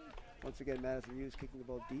ball. Once again, Madison Hughes kicking the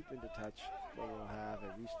ball deep into touch, but we'll have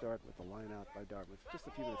a restart with the line out by Dartmouth. Just a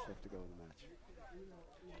few minutes left to go in the match.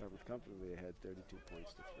 Dartmouth comfortably ahead, 32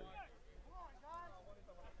 points to 3.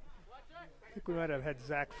 I think we might have had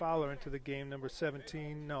Zach Fowler into the game, number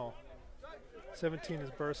 17. No, 17 is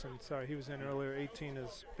Burson. Sorry, he was in earlier. 18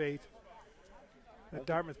 is Bate. The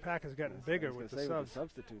Dartmouth pack has gotten bigger with the subs.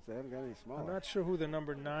 Substitutes, they haven't got any smaller. I'm not sure who the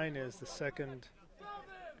number 9 is, the second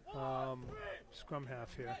scrum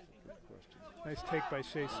half here. Nice take by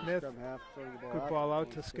Shea Smith. Good ball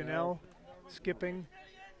out to Scannell. Skipping.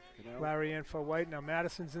 Larry in for White. Now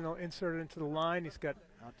Madison's inserted into the line. He's got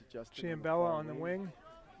Chiambella on the wing.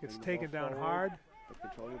 Gets taken down hard.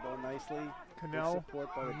 Controlling the ball nicely. Cannell,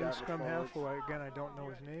 the new scrum half, who again I don't know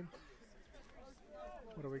his name.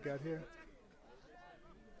 What do we got here?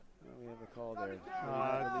 Well, we have a call there.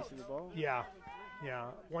 Releasing the ball? Yeah.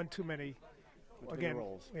 One too many. Again,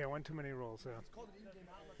 rolls. Yeah, one too many rolls. Yeah.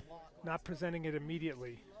 Not presenting it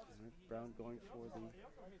immediately. Brown going for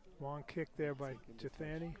the long kick there by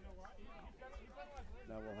Jethani.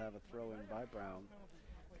 Now we'll have a throw in by Brown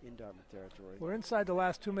in Dartmouth territory. We're inside the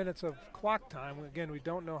last 2 minutes of clock time. Again, we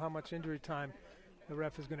don't know how much injury time the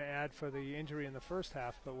ref is going to add for the injury in the first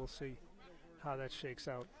half, but we'll see how that shakes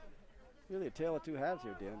out. Really a tale of two halves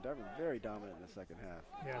here, Dan. Dartmouth very dominant in the second half.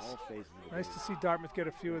 Yes. All phases of the Nice game. to see Dartmouth get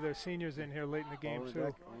a few of their seniors in here late in the game, too.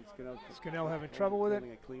 Deck, Scannell having trouble with it.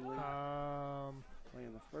 Playing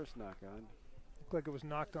the first knock on. Looked like it was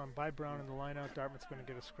knocked on by Brown in the line out. Dartmouth's going to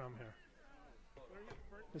get a scrum here.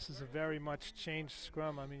 This is a very much changed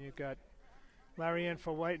scrum. I mean, you've got Larry in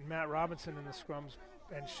for White and Matt Robinson in the scrums,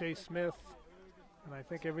 and Shea Smith. And I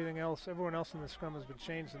think everyone else in the scrum has been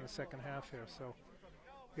changed in the second half here. So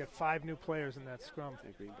you got 5 new players in that scrum.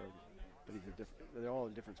 Greenberg, but they're all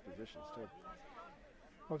in different positions too.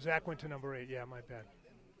 Oh, Zach went to number 8. Yeah, my bad.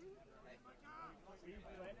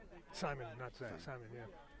 Simon, not Zach. Simon, yeah.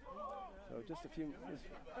 So just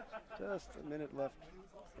a minute left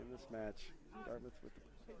in this match. Dartmouth with the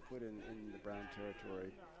foot in the Brown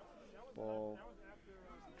territory. Ball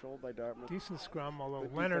controlled by Dartmouth. Decent scrum, although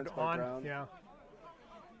Good Leonard on. Brown. Yeah.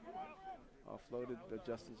 Offloaded by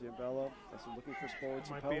Justin Giambella. That's looking for forward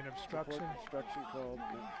Might support. be an obstruction. Obstruction called.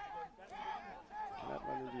 Cannot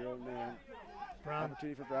run into your own man. Brown.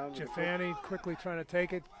 Opportunity for Brown. Jeffani quickly trying to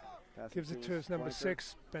take it. Pass Gives it to his number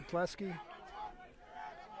 6, Bentleski.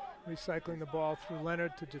 Recycling the ball through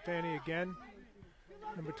Leonard to Jethani again.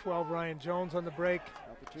 Number 12, Ryan Jones on the break.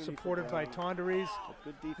 Supported by Tonderies.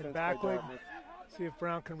 Good defense and by backwood. Dartmouth. See if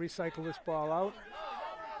Brown can recycle this ball out.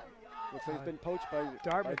 Looks like it's been poached by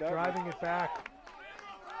Dartmouth driving it back.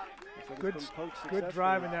 Good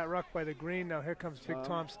drive in that ruck by the green. Now here comes Big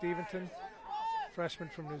Tom Stevenson, freshman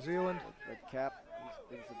from New Zealand. Red cap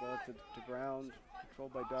brings the ball to ground.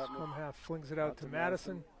 Controlled by Dartmouth. Scrum half flings it out to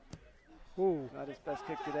Madison. Ooh. Not his best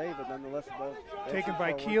kick today, but nonetheless the ball taken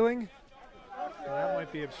by Keeling. Well, that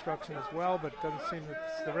might be obstruction as well, but it doesn't seem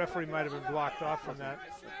that the referee might have been blocked off from that.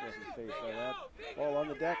 Wasn't faced by that. Ball on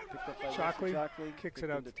the deck, picked up by Shockley. Kicks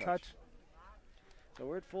it out to touch. So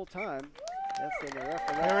we're at full time. That's in the ref.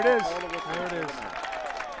 There it is. There it is.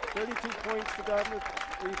 32 points to Dartmouth,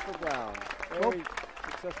 3 for Brown. Very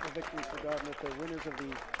successful victory for Dartmouth. They're winners of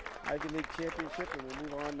the Ivy League Championship, and we'll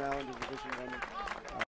move on now into Division 1